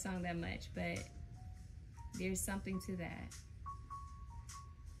that song that much, but there's something to that.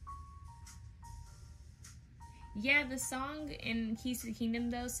 Yeah, the song in Keys to the Kingdom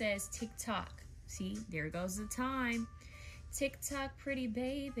though says tick tock. See, there goes the time. Tick tock, pretty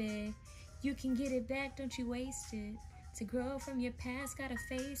baby. You can get it back, don't you waste it. To grow from your past, gotta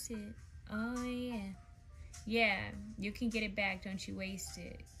face it. Oh yeah. Yeah, you can get it back, don't you waste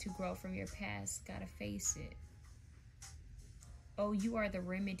it. To grow from your past, gotta face it. Oh, you are the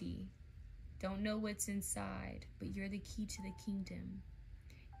remedy. Don't know what's inside, but you're the key to the kingdom.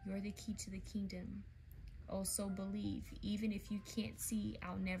 You're the key to the kingdom. Oh, so believe, even if you can't see,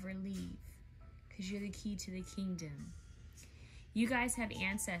 I'll never leave. Because you're the key to the kingdom. You guys have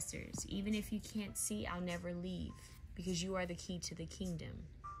ancestors. Even if you can't see, I'll never leave. Because you are the key to the kingdom.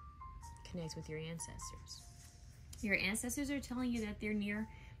 Connect with your ancestors. Your ancestors are telling you that they're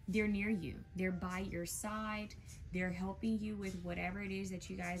near you. They're by your side. They're helping you with whatever it is that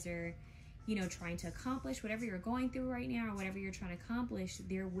you guys are, you know, trying to accomplish. Whatever you're going through right now, or whatever you're trying to accomplish,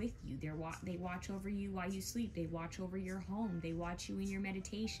 they're with you. They watch over you while you sleep. They watch over your home. They watch you in your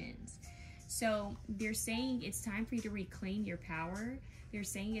meditations. So they're saying it's time for you to reclaim your power. They're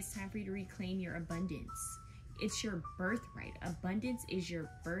saying it's time for you to reclaim your abundance. It's your birthright. Abundance is your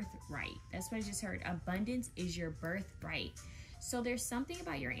birthright. That's what I just heard. Abundance is your birthright. So there's something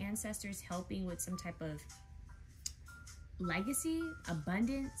about your ancestors helping with some type of legacy,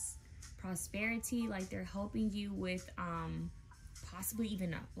 abundance, prosperity. Like they're helping you with possibly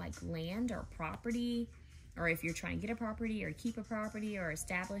even like land or property, or if you're trying to get a property or keep a property or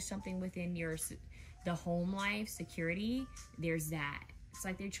establish something within the home life security. There's that. It's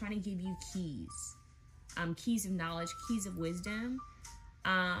like they're trying to give you keys. Keys of knowledge, keys of wisdom,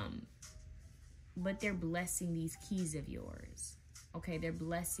 but they're blessing these keys of yours. Okay, they're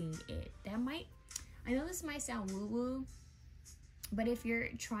blessing it. I know this might sound woo-woo, but if you're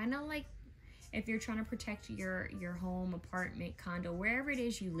trying to protect your home, apartment, condo, wherever it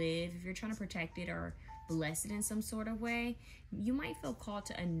is you live, if you're trying to protect it or bless it in some sort of way, you might feel called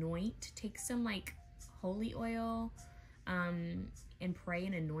to anoint, take some like holy oil, and pray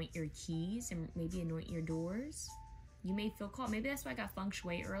and anoint your keys and maybe anoint your doors. You may feel called. Maybe that's why I got feng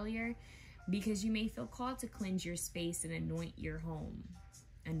shui earlier, because you may feel called to cleanse your space and anoint your home,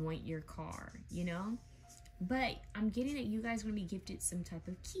 anoint your car, you know? But I'm getting that you guys are going to be gifted some type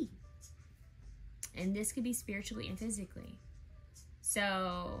of key. And this could be spiritually and physically.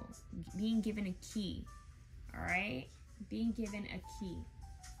 So being given a key, all right? Being given a key.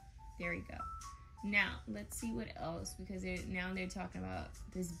 There we go. Now, let's see what else, because now they're talking about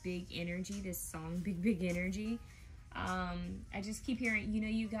this big energy, this song, big energy. I just keep hearing, you know,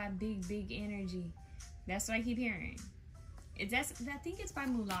 you got big energy. That's what I keep hearing. I think it's by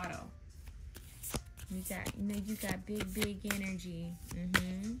Mulatto. You got big energy.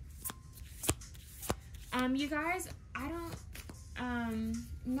 You guys, I'm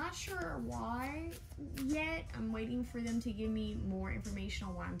not sure why yet. I'm waiting for them to give me more information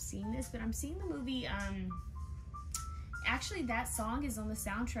on why I'm seeing this, but I'm seeing the movie. Actually, that song is on the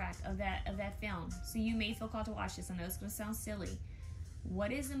soundtrack of that film, so you may feel called to watch this. I know it's gonna sound silly.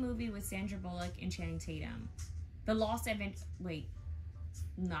 What is the movie with Sandra Bullock and Channing Tatum? The Lost City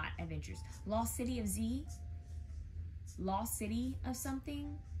of Z? Lost City of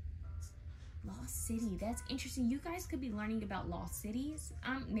something? Lost City. That's interesting. You guys could be learning about lost cities.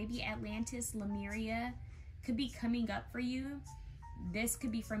 Maybe Atlantis, Lemuria could be coming up for you. This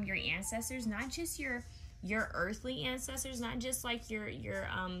could be from your ancestors, not just your earthly ancestors, not just like your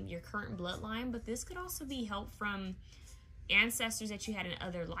current bloodline, but this could also be help from ancestors that you had in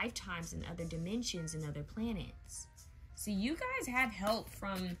other lifetimes and other dimensions and other planets. So you guys have help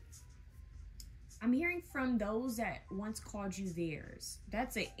from I'm hearing from those that once called you theirs.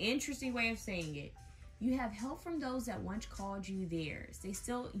 That's an interesting way of saying it. You have help from those that once called you theirs.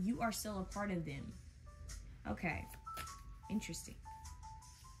 You are still a part of them. Okay. Interesting.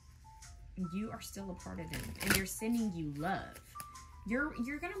 You are still a part of them. And they're sending you love. You're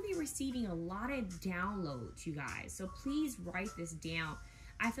going to be receiving a lot of downloads, you guys. So please write this down.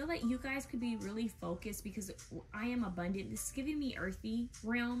 I feel like you guys could be really focused because I am abundant. This is giving me earthy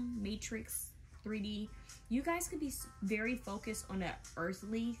realm, matrix, 3D. You guys could be very focused on an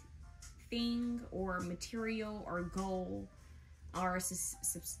earthly thing or material or goal, or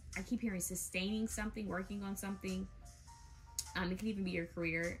I keep hearing sustaining something, working on something. It could even be your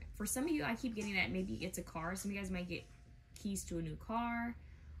career. For some of you, I keep getting that maybe it's a car. Some of you guys might get keys to a new car,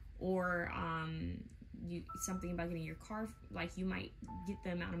 or something about getting your car, like you might get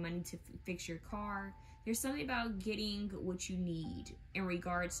the amount of money to fix your car. There's something about getting what you need in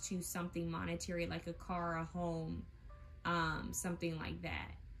regards to something monetary, like a car, a home, something like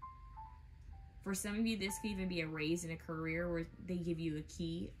that. For some of you, this could even be a raise in a career where they give you a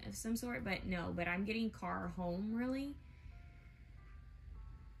key of some sort, but I'm getting car or home, really.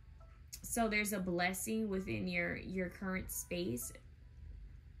 So there's a blessing within your current space.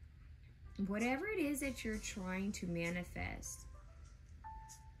 Whatever it is that you're trying to manifest,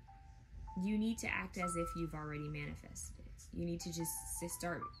 you need to act as if you've already manifested it. You need to just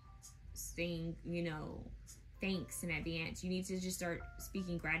start saying, thanks in advance. You need to just start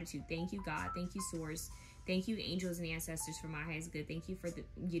speaking gratitude. Thank you, God. Thank you, Source. Thank you, angels and ancestors, for my highest good. Thank you for the,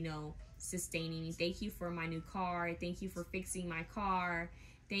 sustaining me. Thank you for my new car. Thank you for fixing my car.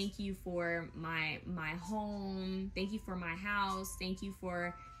 Thank you for my home. Thank you for my house. Thank you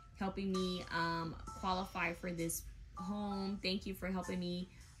for helping me qualify for this home. Thank you for helping me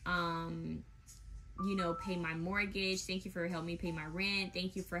pay my mortgage. Thank you for helping me pay my rent.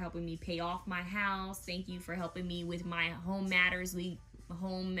 Thank you for helping me pay off my house. Thank you for helping me with my home matters,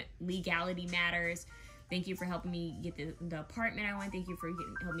 home legality matters. Thank you for helping me get the apartment I want. Thank you for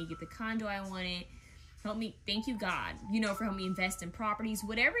helping me get the condo I wanted. Thank you, God, for helping me invest in properties.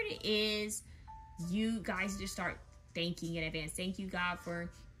 Whatever it is, you guys just start thanking in advance. Thank you, God, for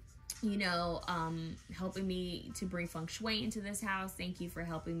helping me to bring feng shui into this house. Thank you for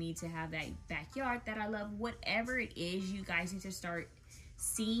helping me to have that backyard that I love. Whatever it is, you guys need to start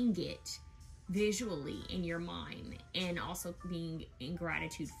seeing it visually in your mind and also being in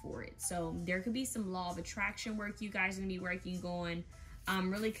gratitude for it. So there could be some law of attraction work you guys are going to be working on,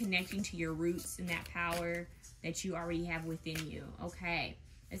 really connecting to your roots and that power that you already have within you. Okay,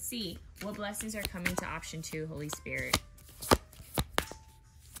 let's see what blessings are coming to option 2, Holy Spirit.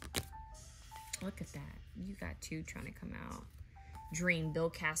 Look at that. You got 2 trying to come out. Dream,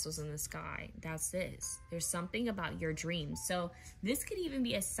 build castles in the sky. That's this. There's something about your dreams. So this could even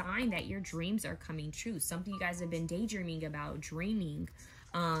be a sign that your dreams are coming true. Something you guys have been daydreaming about, dreaming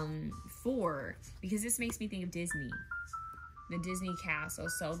for. Because this makes me think of Disney. The Disney castle.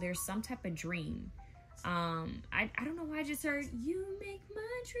 So there's some type of dream. I don't know why I just heard, you make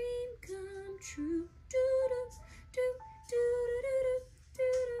my dream come true.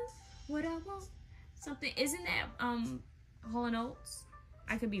 What I want. Something, isn't that Hall & Oates?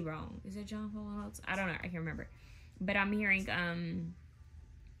 I could be wrong. Is it John Hall & Oates? I don't know. I can't remember. But I'm hearing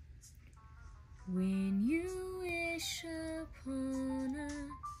when you wish upon a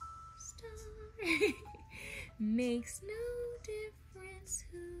star, makes no difference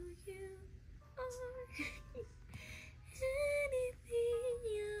who you are. Anything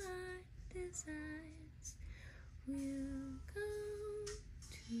your heart desires will come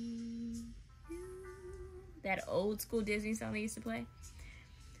to you. That old school Disney song they used to play.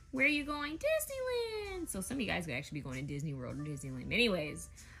 Where are you going? Disneyland. So some of you guys could actually be going to Disney World or Disneyland. Anyways,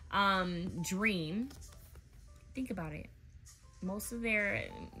 dream. Think about it. Most of the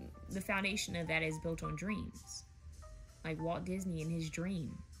foundation of that is built on dreams. Like Walt Disney and his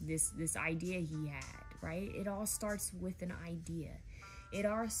dream. This idea he had, right? It all starts with an idea. It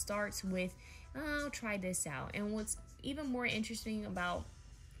all starts with, I'll try this out. And what's even more interesting about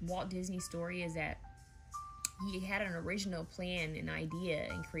Walt Disney's story is that he had an original plan, an idea,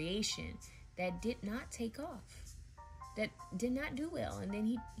 and creation that did not take off, that did not do well. And then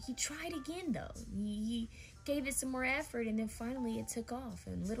he tried again, though. He gave it some more effort, and then finally it took off.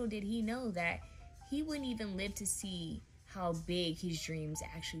 And little did he know that he wouldn't even live to see how big his dreams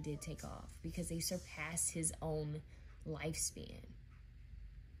actually did take off, because they surpassed his own lifespan.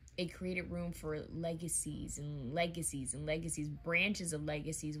 It created room for legacies and legacies and legacies, branches of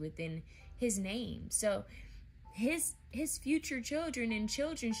legacies within his name. So his future children and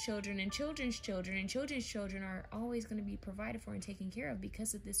children's children and children's children and children's children are always going to be provided for and taken care of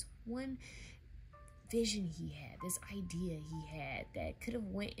because of this one vision he had, this idea he had that could have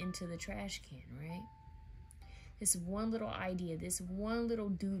went into the trash can, right? This one little idea, this one little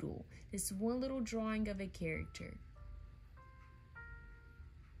doodle, this one little drawing of a character.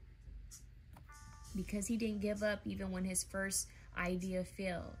 Because he didn't give up even when his first idea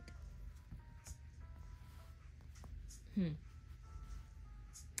failed.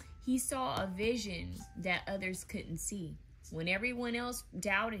 He saw a vision that others couldn't see. When everyone else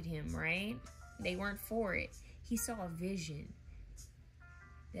doubted him, right? They weren't for it. He saw a vision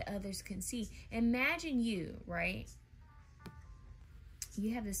that others couldn't see. Imagine you, right?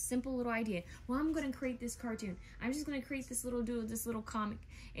 You have this simple little idea. Well, I'm going to create this cartoon. I'm just going to create this little dude, this little comic.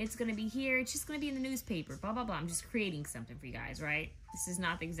 It's going to be here. It's just going to be in the newspaper. Blah, blah, blah. I'm just creating something for you guys, right? This is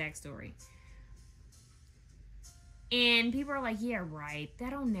not the exact story. And people are like, yeah, right.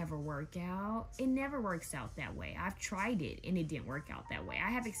 That'll never work out. It never works out that way. I've tried it and it didn't work out that way.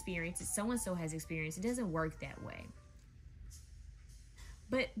 I have experience. So-and-so has experience. It doesn't work that way.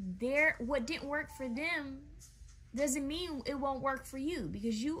 But what didn't work for them doesn't mean it won't work for you,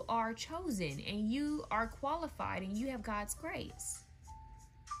 because you are chosen and you are qualified and you have God's grace.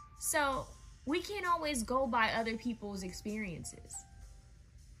 So we can't always go by other people's experiences.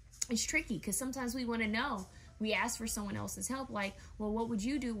 It's tricky because sometimes we want to know. We ask for someone else's help, like, well, what would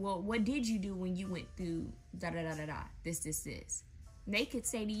you do? Well, what did you do when you went through da-da-da-da-da, this. And they could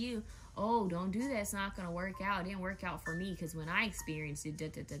say to you, oh, don't do that. It's not going to work out. It didn't work out for me because when I experienced it,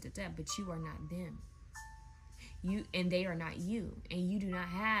 da-da-da-da-da. But you are not them. You and they are not you. And you do not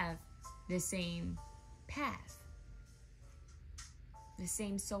have the same path, the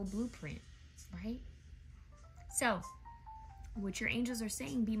same soul blueprint, right? So, what your angels are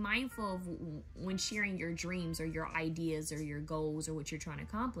saying, be mindful of when sharing your dreams or your ideas or your goals or what you're trying to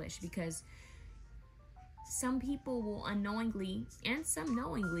accomplish, because some people will unknowingly and some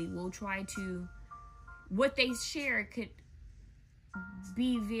knowingly will try to, what they share could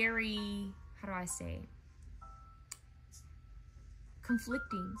be very, how do I say,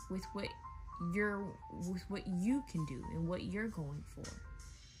 conflicting with what you can do and what you're going for.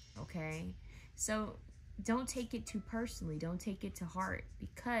 Okay? So don't take it too personally. Don't take it to heart,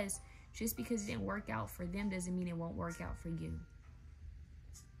 because just because it didn't work out for them doesn't mean it won't work out for you.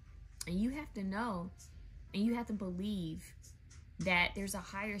 And you have to know and you have to believe that there's a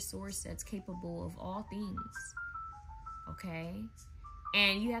higher source that's capable of all things. Okay?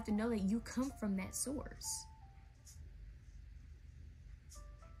 And you have to know that you come from that source.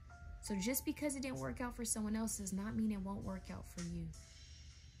 So just because it didn't work out for someone else does not mean it won't work out for you.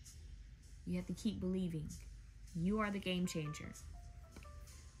 You have to keep believing. You are the game changer.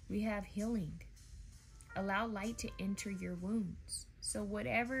 We have healing. Allow light to enter your wounds. So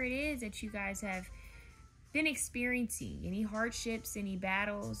whatever it is that you guys have been experiencing, any hardships, any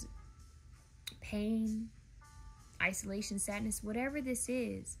battles, pain, isolation, sadness, whatever this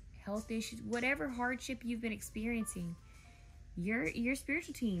is, health issues, whatever hardship you've been experiencing, your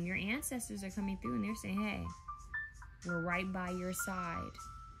spiritual team, your ancestors are coming through and they're saying, hey, we're right by your side.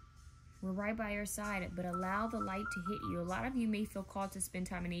 We're right by your side, but allow the light to hit you. A lot of you may feel called to spend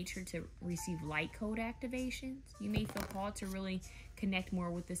time in nature to receive light code activations. You may feel called to really connect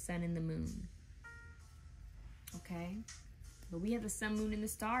more with the sun and the moon. Okay? But we have the sun, moon, and the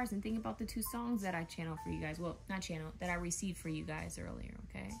stars. And think about the 2 songs that I channeled for you guys. Well, not channeled, that I received for you guys earlier,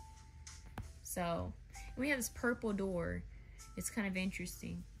 okay? So, we have this purple door. It's kind of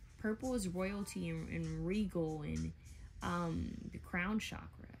interesting. Purple is royalty and regal and the crown chakra.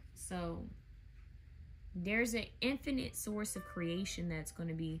 So there's an infinite source of creation that's going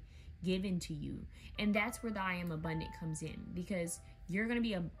to be given to you. And that's where the I am abundant comes in, because you're going to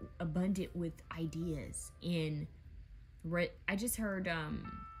be abundant with ideas. I just heard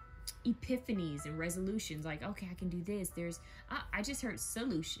epiphanies and resolutions, like, okay, I can do this. I just heard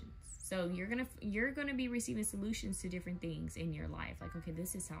solutions. So you're gonna be receiving solutions to different things in your life. Like, okay,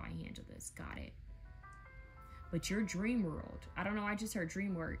 this is how I handle this. Got it. But your dream world, I don't know, I just heard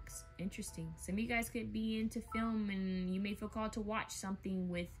DreamWorks. Interesting. Some of you guys could be into film and you may feel called to watch something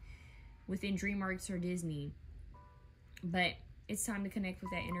within DreamWorks or Disney. But it's time to connect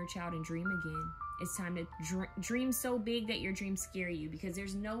with that inner child and dream again. It's time to dream so big that your dreams scare you, because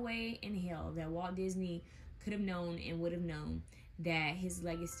there's no way in hell that Walt Disney could have known and would have known that his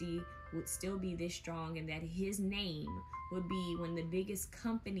legacy would still be this strong, and that his name would be one of the biggest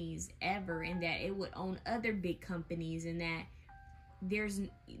companies ever, and that it would own other big companies, and that there's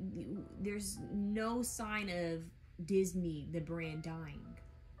no sign of Disney, the brand, dying.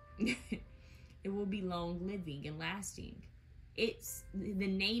 It will be long living and lasting. It's the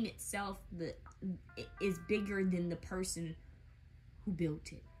name itself is bigger than the person who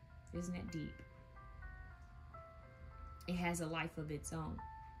built it. Isn't that deep? it has a life of its own.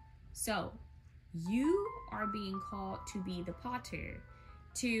 So you are being called to be the potter,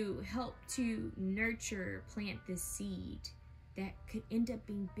 to help to nurture, plant this seed that could end up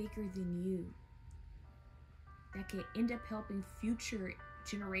being bigger than you, that could end up helping future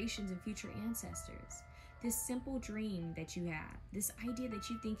generations and future ancestors. This simple dream that you have, this idea that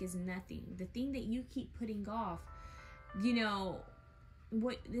you think is nothing, the thing that you keep putting off, you know,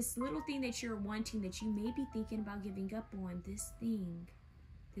 what this little thing that you're wanting, that you may be thinking about giving up on, this thing,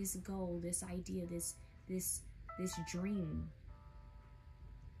 this goal, this idea, this dream,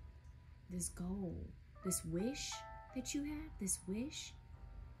 this goal, this wish that you have, this wish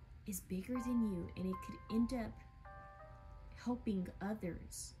is bigger than you, and it could end up helping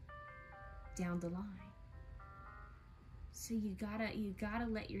others down the line. So you gotta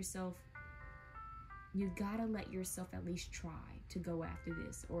let yourself at least try to go after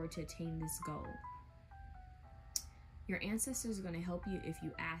this or to attain this goal. Your ancestors are going to help you if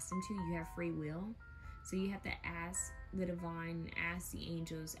you ask them to. You have free will. So you have to ask the divine, ask the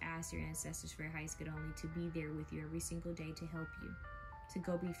angels, ask your ancestors for your highest good only to be there with you every single day to help you, to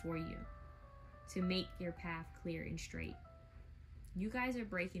go before you, to make your path clear and straight. You guys are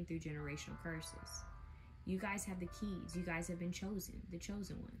breaking through generational curses. You guys have the keys. You guys have been chosen, the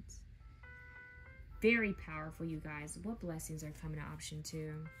chosen ones. Very powerful, you guys. What blessings are coming to option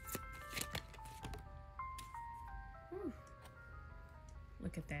 2? Whew.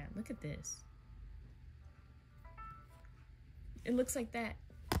 Look at that. Look at this. It looks like that.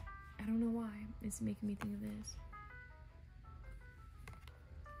 I don't know why. It's making me think of this.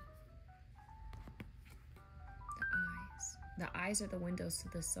 The eyes are the windows to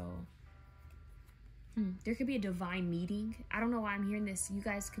the soul. There could be a divine meeting. I don't know why I'm hearing this. You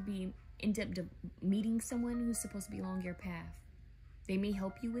guys could end up meeting someone who's supposed to be along your path. They may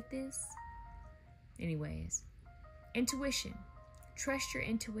help you with this. Anyways, intuition. Trust your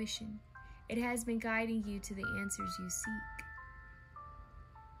intuition. It has been guiding you to the answers you seek.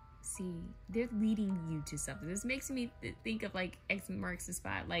 See, they're leading you to something. This makes me think of like X marks the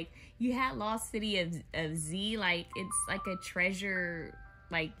spot. Like you had Lost City of Z. Like it's like a treasure.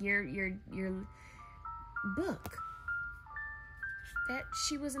 Like your book. That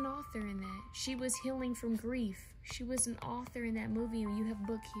she was an author in that. She was healing from grief. She was an author in that movie, and you have a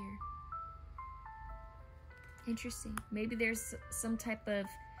book here. Interesting. Maybe there's some type of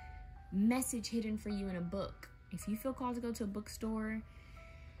message hidden for you in a book. If you feel called to go to a bookstore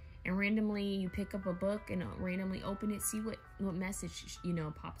and randomly you pick up a book and randomly open it, see what message, you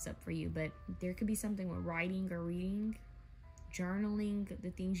know, pops up for you. But there could be something with writing or reading, journaling,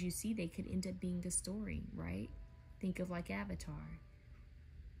 the things you see, they could end up being a story, right? Think of like Avatar.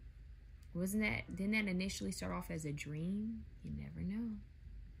 Didn't that initially start off as a dream? You never know.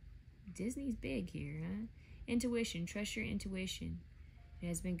 Disney's big here, huh? Intuition, trust your intuition. It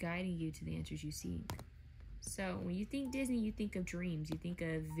has been guiding you to the answers you seek. So when you think Disney, you think of dreams, you think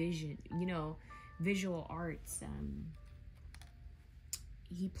of vision, you know, visual arts.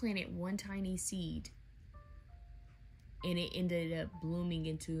 He planted one tiny seed and it ended up blooming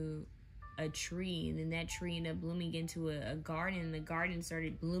into a tree, and then that tree ended up blooming into a garden, and the garden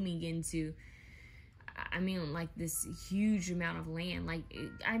started blooming into, I mean, like this huge amount of land. Like,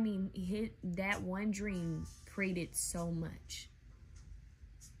 that one dream created so much.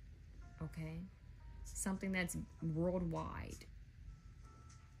 Okay? Something that's worldwide.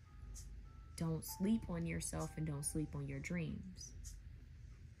 Don't sleep on yourself and don't sleep on your dreams.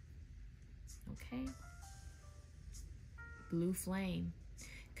 Okay? Blue flame.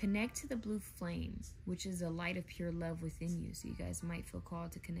 Connect to the blue flame, which is a light of pure love within you. So you guys might feel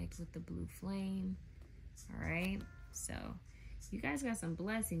called to connect with the blue flame. All right? So you guys got some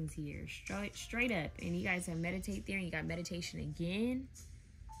blessings here, straight up. And you guys have meditate there, and you got meditation again.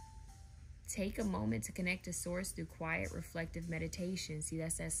 Take a moment to connect to source through quiet, reflective meditation. See,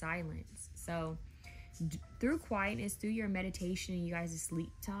 that's that silence. So through quietness, through your meditation and you guys'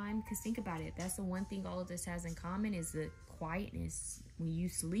 sleep time, because think about it, that's the one thing all of this has in common is the quietness. When you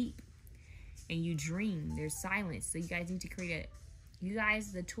sleep and you dream, there's silence. So you guys need to create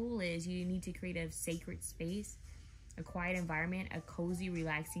the tool is you need to create a sacred space, a quiet environment, a cozy,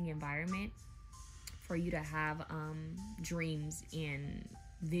 relaxing environment for you to have dreams and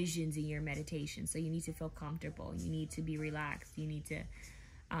visions in your meditation. So you need to feel comfortable. You need to be relaxed. You need to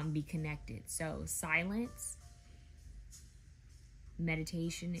be connected. So silence,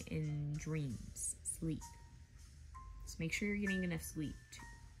 meditation, and dreams, sleep. Just make sure you're getting enough sleep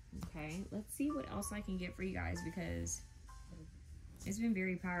too. Okay, let's see what else I can get for you guys, because it's been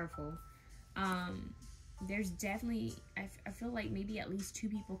very powerful. There's definitely, I feel like maybe at least 2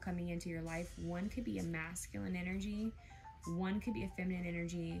 people coming into your life. One could be a masculine energy. One could be a feminine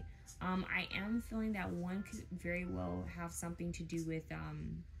energy. I am feeling that one could very well have something to do with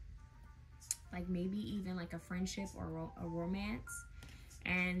like maybe even like a friendship or a romance.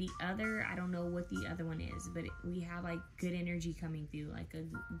 And the other, I don't know what the other one is, but we have like good energy coming through, like a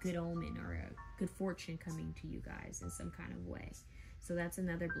good omen or a good fortune coming to you guys in some kind of way. So that's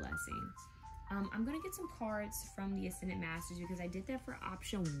another blessing. I'm going to get some cards from the Ascended Masters because I did that for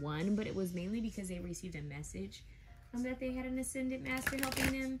option 1, but it was mainly because they received a message that they had an Ascended Master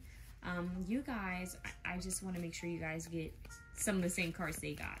helping them. You guys, I just want to make sure you guys get some of the same cards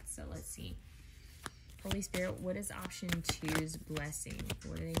they got. So let's see. Holy Spirit, what is option 2's blessing?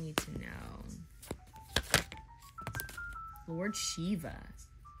 What do they need to know? Lord Shiva.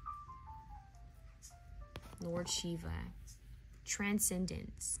 Lord Shiva.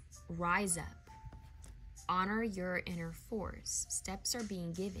 Transcendence. Rise up. Honor your inner force. Steps are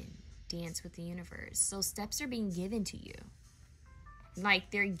being given. Dance with the universe. So steps are being given to you. Like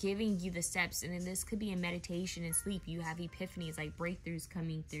they're giving you the steps. And then this could be in meditation and sleep. You have epiphanies, like breakthroughs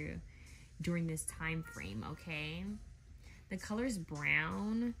coming through during this time frame, okay? The color's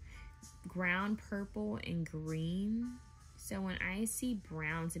brown, purple, and green. So when I see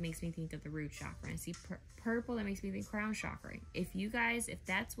browns, it makes me think of the root chakra. I see purple, that makes me think crown chakra. If you guys, if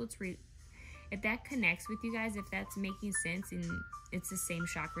that's if that connects with you guys, if that's making sense, and it's the same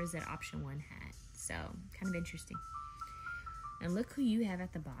chakras that option 1 had. So kind of interesting. And look who you have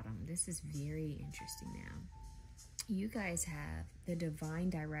at the bottom. This is very interesting now. You guys have the Divine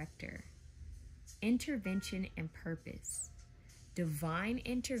Director. Intervention and purpose. Divine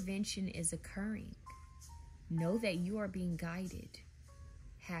intervention is occurring. Know that you are being guided.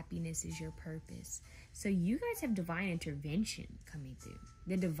 Happiness is your purpose. So you guys have divine intervention coming through.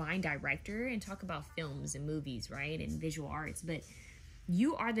 The Divine Director, and talk about films and movies, right? And visual arts. But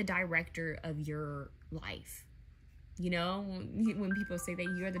you are the director of your life. You know, when people say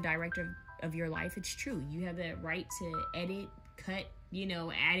that you're the director of your life, it's true. You have the right to edit, cut, you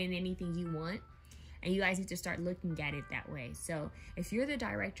know, add in anything you want. And you guys need to start looking at it that way. So if you're the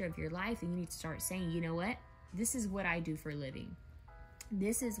director of your life, then you need to start saying, you know what? This is what I do for a living.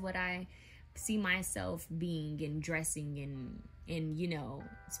 This is what I see myself being and dressing and you know,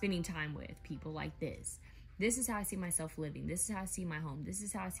 spending time with people like this. This is how I see myself living. This is how I see my home. This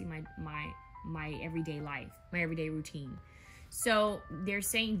is how I see my everyday life, my everyday routine. So they're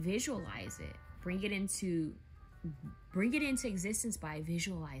saying visualize it. Bring it into existence by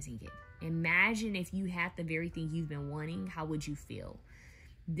visualizing it. Imagine if you had the very thing you've been wanting, how would you feel?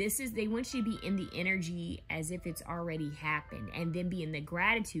 They want you to be in the energy as if it's already happened, and then be in the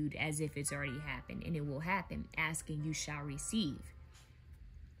gratitude as if it's already happened, and it will happen. Ask and you shall receive.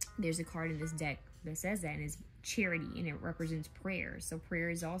 There's a card in this deck that says that, and it's charity, and it represents prayer. So prayer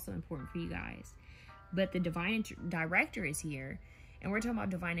is also important for you guys. But the Divine Director is here, and we're talking about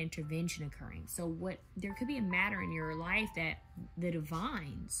divine intervention occurring. So there could be a matter in your life that the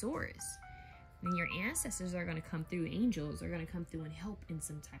divine source and your ancestors are going to come through, angels are going to come through and help in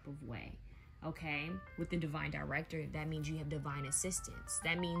some type of way, okay? With the Divine Director, that means you have divine assistance.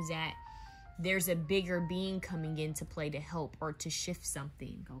 That means that there's a bigger being coming into play to help or to shift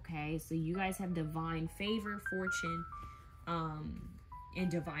something, okay? So you guys have divine favor, fortune, and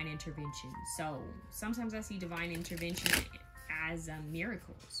divine intervention. So sometimes I see divine intervention as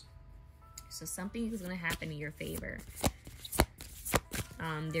miracles. So something is going to happen in your favor.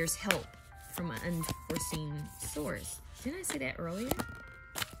 There's help from an unforeseen source. Didn't I say that earlier?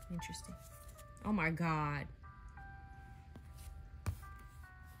 Interesting. Oh my God.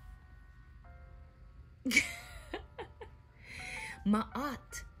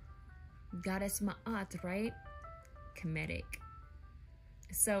 Ma'at. Goddess Ma'at, right? Kemetic.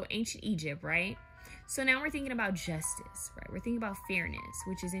 So ancient Egypt, right? So now we're thinking about justice, right? We're thinking about fairness,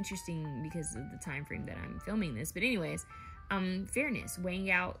 which is interesting because of the time frame that I'm filming this. But anyways, fairness,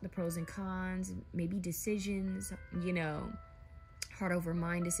 weighing out the pros and cons, maybe decisions, you know, heart over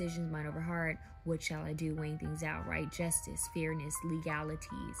mind decisions, mind over heart. What shall I do? Weighing things out, right? Justice, fairness,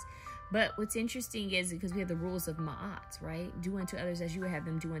 legalities. But what's interesting is because we have the rules of Ma'at, right? Do unto others as you would have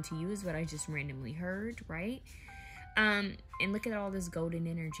them do unto you is what I just randomly heard, right? And look at all this golden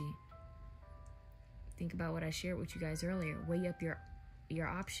energy. Think about what I shared with you guys earlier. Weigh up your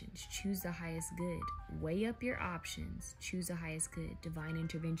options. Choose the highest good. Weigh up your options. Choose the highest good. Divine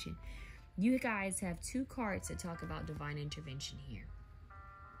intervention. You guys have 2 cards that talk about divine intervention here.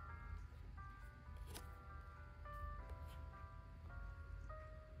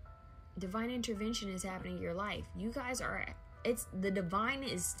 Divine intervention is happening in your life. You guys are, the divine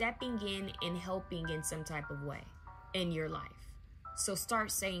is stepping in and helping in some type of way in your life. So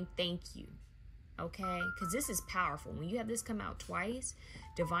start saying thank you. okay? Because this is powerful. When you have this come out twice,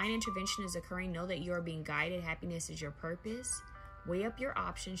 divine intervention is occurring. Know that you are being guided. Happiness is your purpose. Weigh up your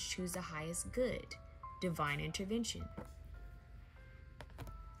options. Choose the highest good. Divine intervention.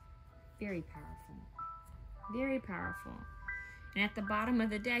 Very powerful. Very powerful. And at the bottom of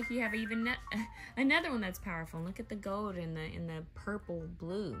the deck, you have even another one that's powerful. Look at the gold in the purple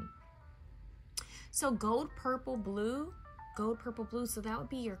blue. So gold, purple, blue. So that would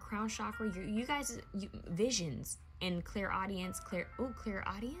be your crown chakra. You guys, visions and clairaudience.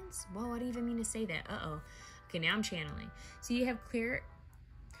 Clairaudience? Whoa, I didn't even mean to say that. Okay, now I'm channeling. So you have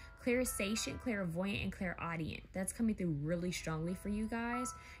clairsentient, clairvoyant, and clairaudient. That's coming through really strongly for you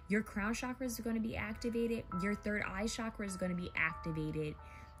guys. Your crown chakra is going to be activated. Your third eye chakra is going to be activated.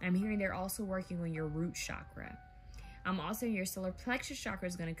 I'm hearing they're also working on your root chakra. Also, your solar plexus chakra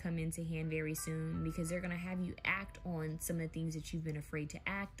is going to come into hand very soon because they're going to have you act on some of the things that you've been afraid to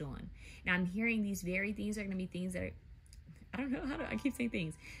act on. Now, I'm hearing these very things are going to be things that are, I don't know how to, I keep saying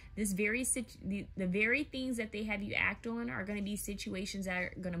things. The very things that they have you act on are going to be situations that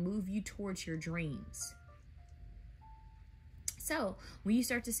are going to move you towards your dreams. So when you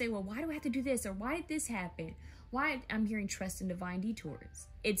start to say, well, why do I have to do this? Or why did this happen? Why? I'm hearing trust and divine detours.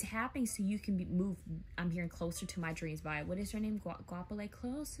 It's happening so you can move. I'm hearing closer to my dreams by, what is her name? 𝐲𝐴𝐵𝐰𝐼.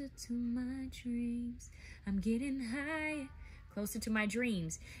 Closer to my dreams. I'm getting higher. Closer to my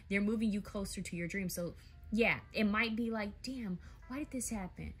dreams. They're moving you closer to your dreams. So yeah, it might be like, damn, why did this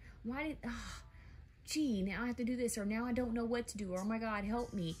happen? Gee, now I have to do this, or now I don't know what to do, or oh my God,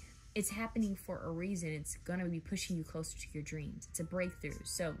 help me. It's happening for a reason. It's going to be pushing you closer to your dreams. It's a breakthrough.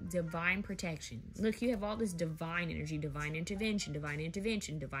 So divine protection. Look, you have all this divine energy, divine intervention, divine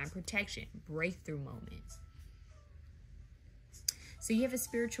protection, breakthrough moments. So you have a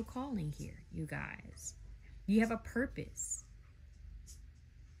spiritual calling here, you guys. You have a purpose.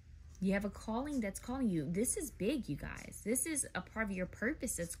 You have a calling that's calling you. This is big, you guys. This is a part of your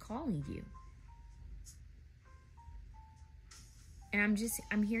purpose that's calling you. And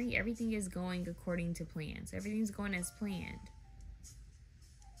I'm hearing everything is going according to plans. Everything's going as planned.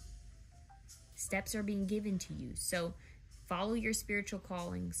 Steps are being given to you. So follow your spiritual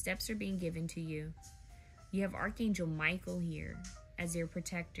calling. Steps are being given to you. You have Archangel Michael here as your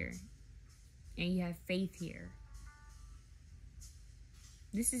protector. And you have faith here.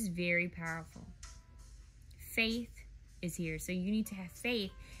 This is very powerful. Faith is here. So you need to have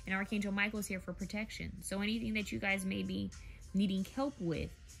faith. And Archangel Michael is here for protection. So anything that you guys may be needing help with,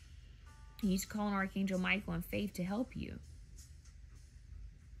 you need to call on Archangel Michael and faith to help you,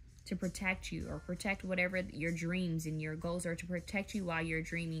 to protect you, or protect whatever your dreams and your goals are, to protect you while you're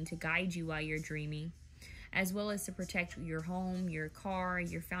dreaming, to guide you while you're dreaming, as well as to protect your home, your car,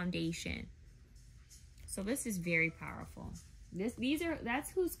 your foundation. So this is very powerful. That's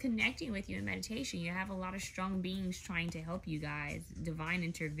who's connecting with you in meditation. You have a lot of strong beings trying to help you guys. Divine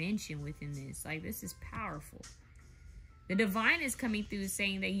intervention within this. Like, this is powerful. The divine is coming through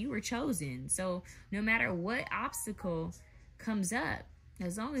saying that you were chosen. So no matter what obstacle comes up,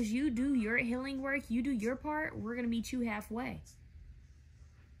 as long as you do your healing work, you do your part, we're going to meet you halfway.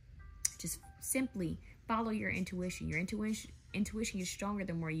 Just simply follow your intuition. Your intuition is stronger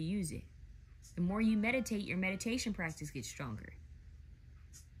the more you use it. The more you meditate, your meditation practice gets stronger.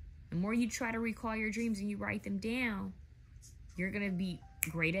 The more you try to recall your dreams and you write them down, you're going to be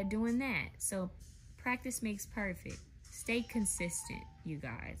great at doing that. So practice makes perfect. Stay consistent, you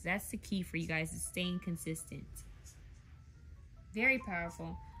guys. That's the key for you guys, is staying consistent. Very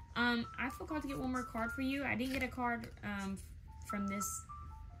powerful. I forgot to get one more card for you. I didn't get a card from this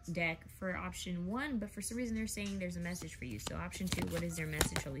deck for option 1, but for some reason they're saying there's a message for you. So option 2, what is their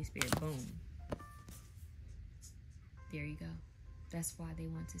message, Holy Spirit? Boom. There you go. That's why they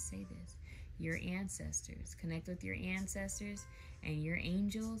want to say this. Your ancestors. Connect with your ancestors and your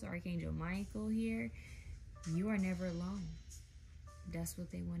angels. Archangel Michael here. You are never alone. That's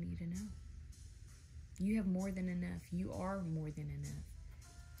what they want you to know. You have more than enough. You are more than enough.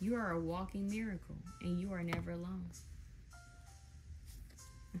 You are a walking miracle, and you are never alone.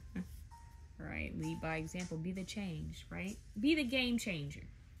 Right? Lead by example. Be the change, right? Be the game changer.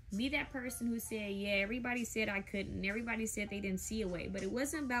 Be that person who said, yeah, everybody said I couldn't. Everybody said they didn't see a way. But it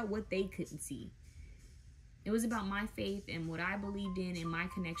wasn't about what they couldn't see. It was about my faith and what I believed in and my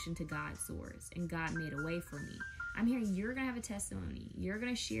connection to God's source. And God made a way for me. I'm hearing you're going to have a testimony. You're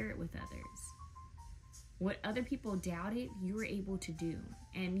going to share it with others. What other people doubted, you were able to do.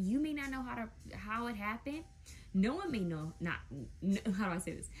 And you may not know how it happened. No one may know, how do I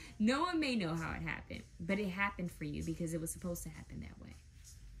say this? No one may know how it happened. But it happened for you because it was supposed to happen that way.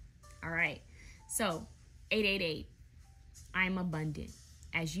 All right. So, 888. I'm abundant.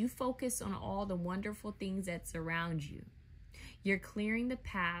 As you focus on all the wonderful things that surround you, you're clearing the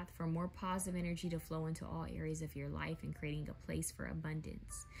path for more positive energy to flow into all areas of your life and creating a place for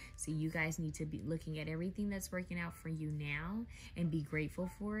abundance. So you guys need to be looking at everything that's working out for you now and be grateful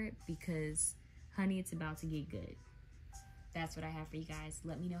for it, because, honey, it's about to get good. That's what I have for you guys.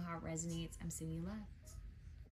 Let me know how it resonates. I'm sending you love.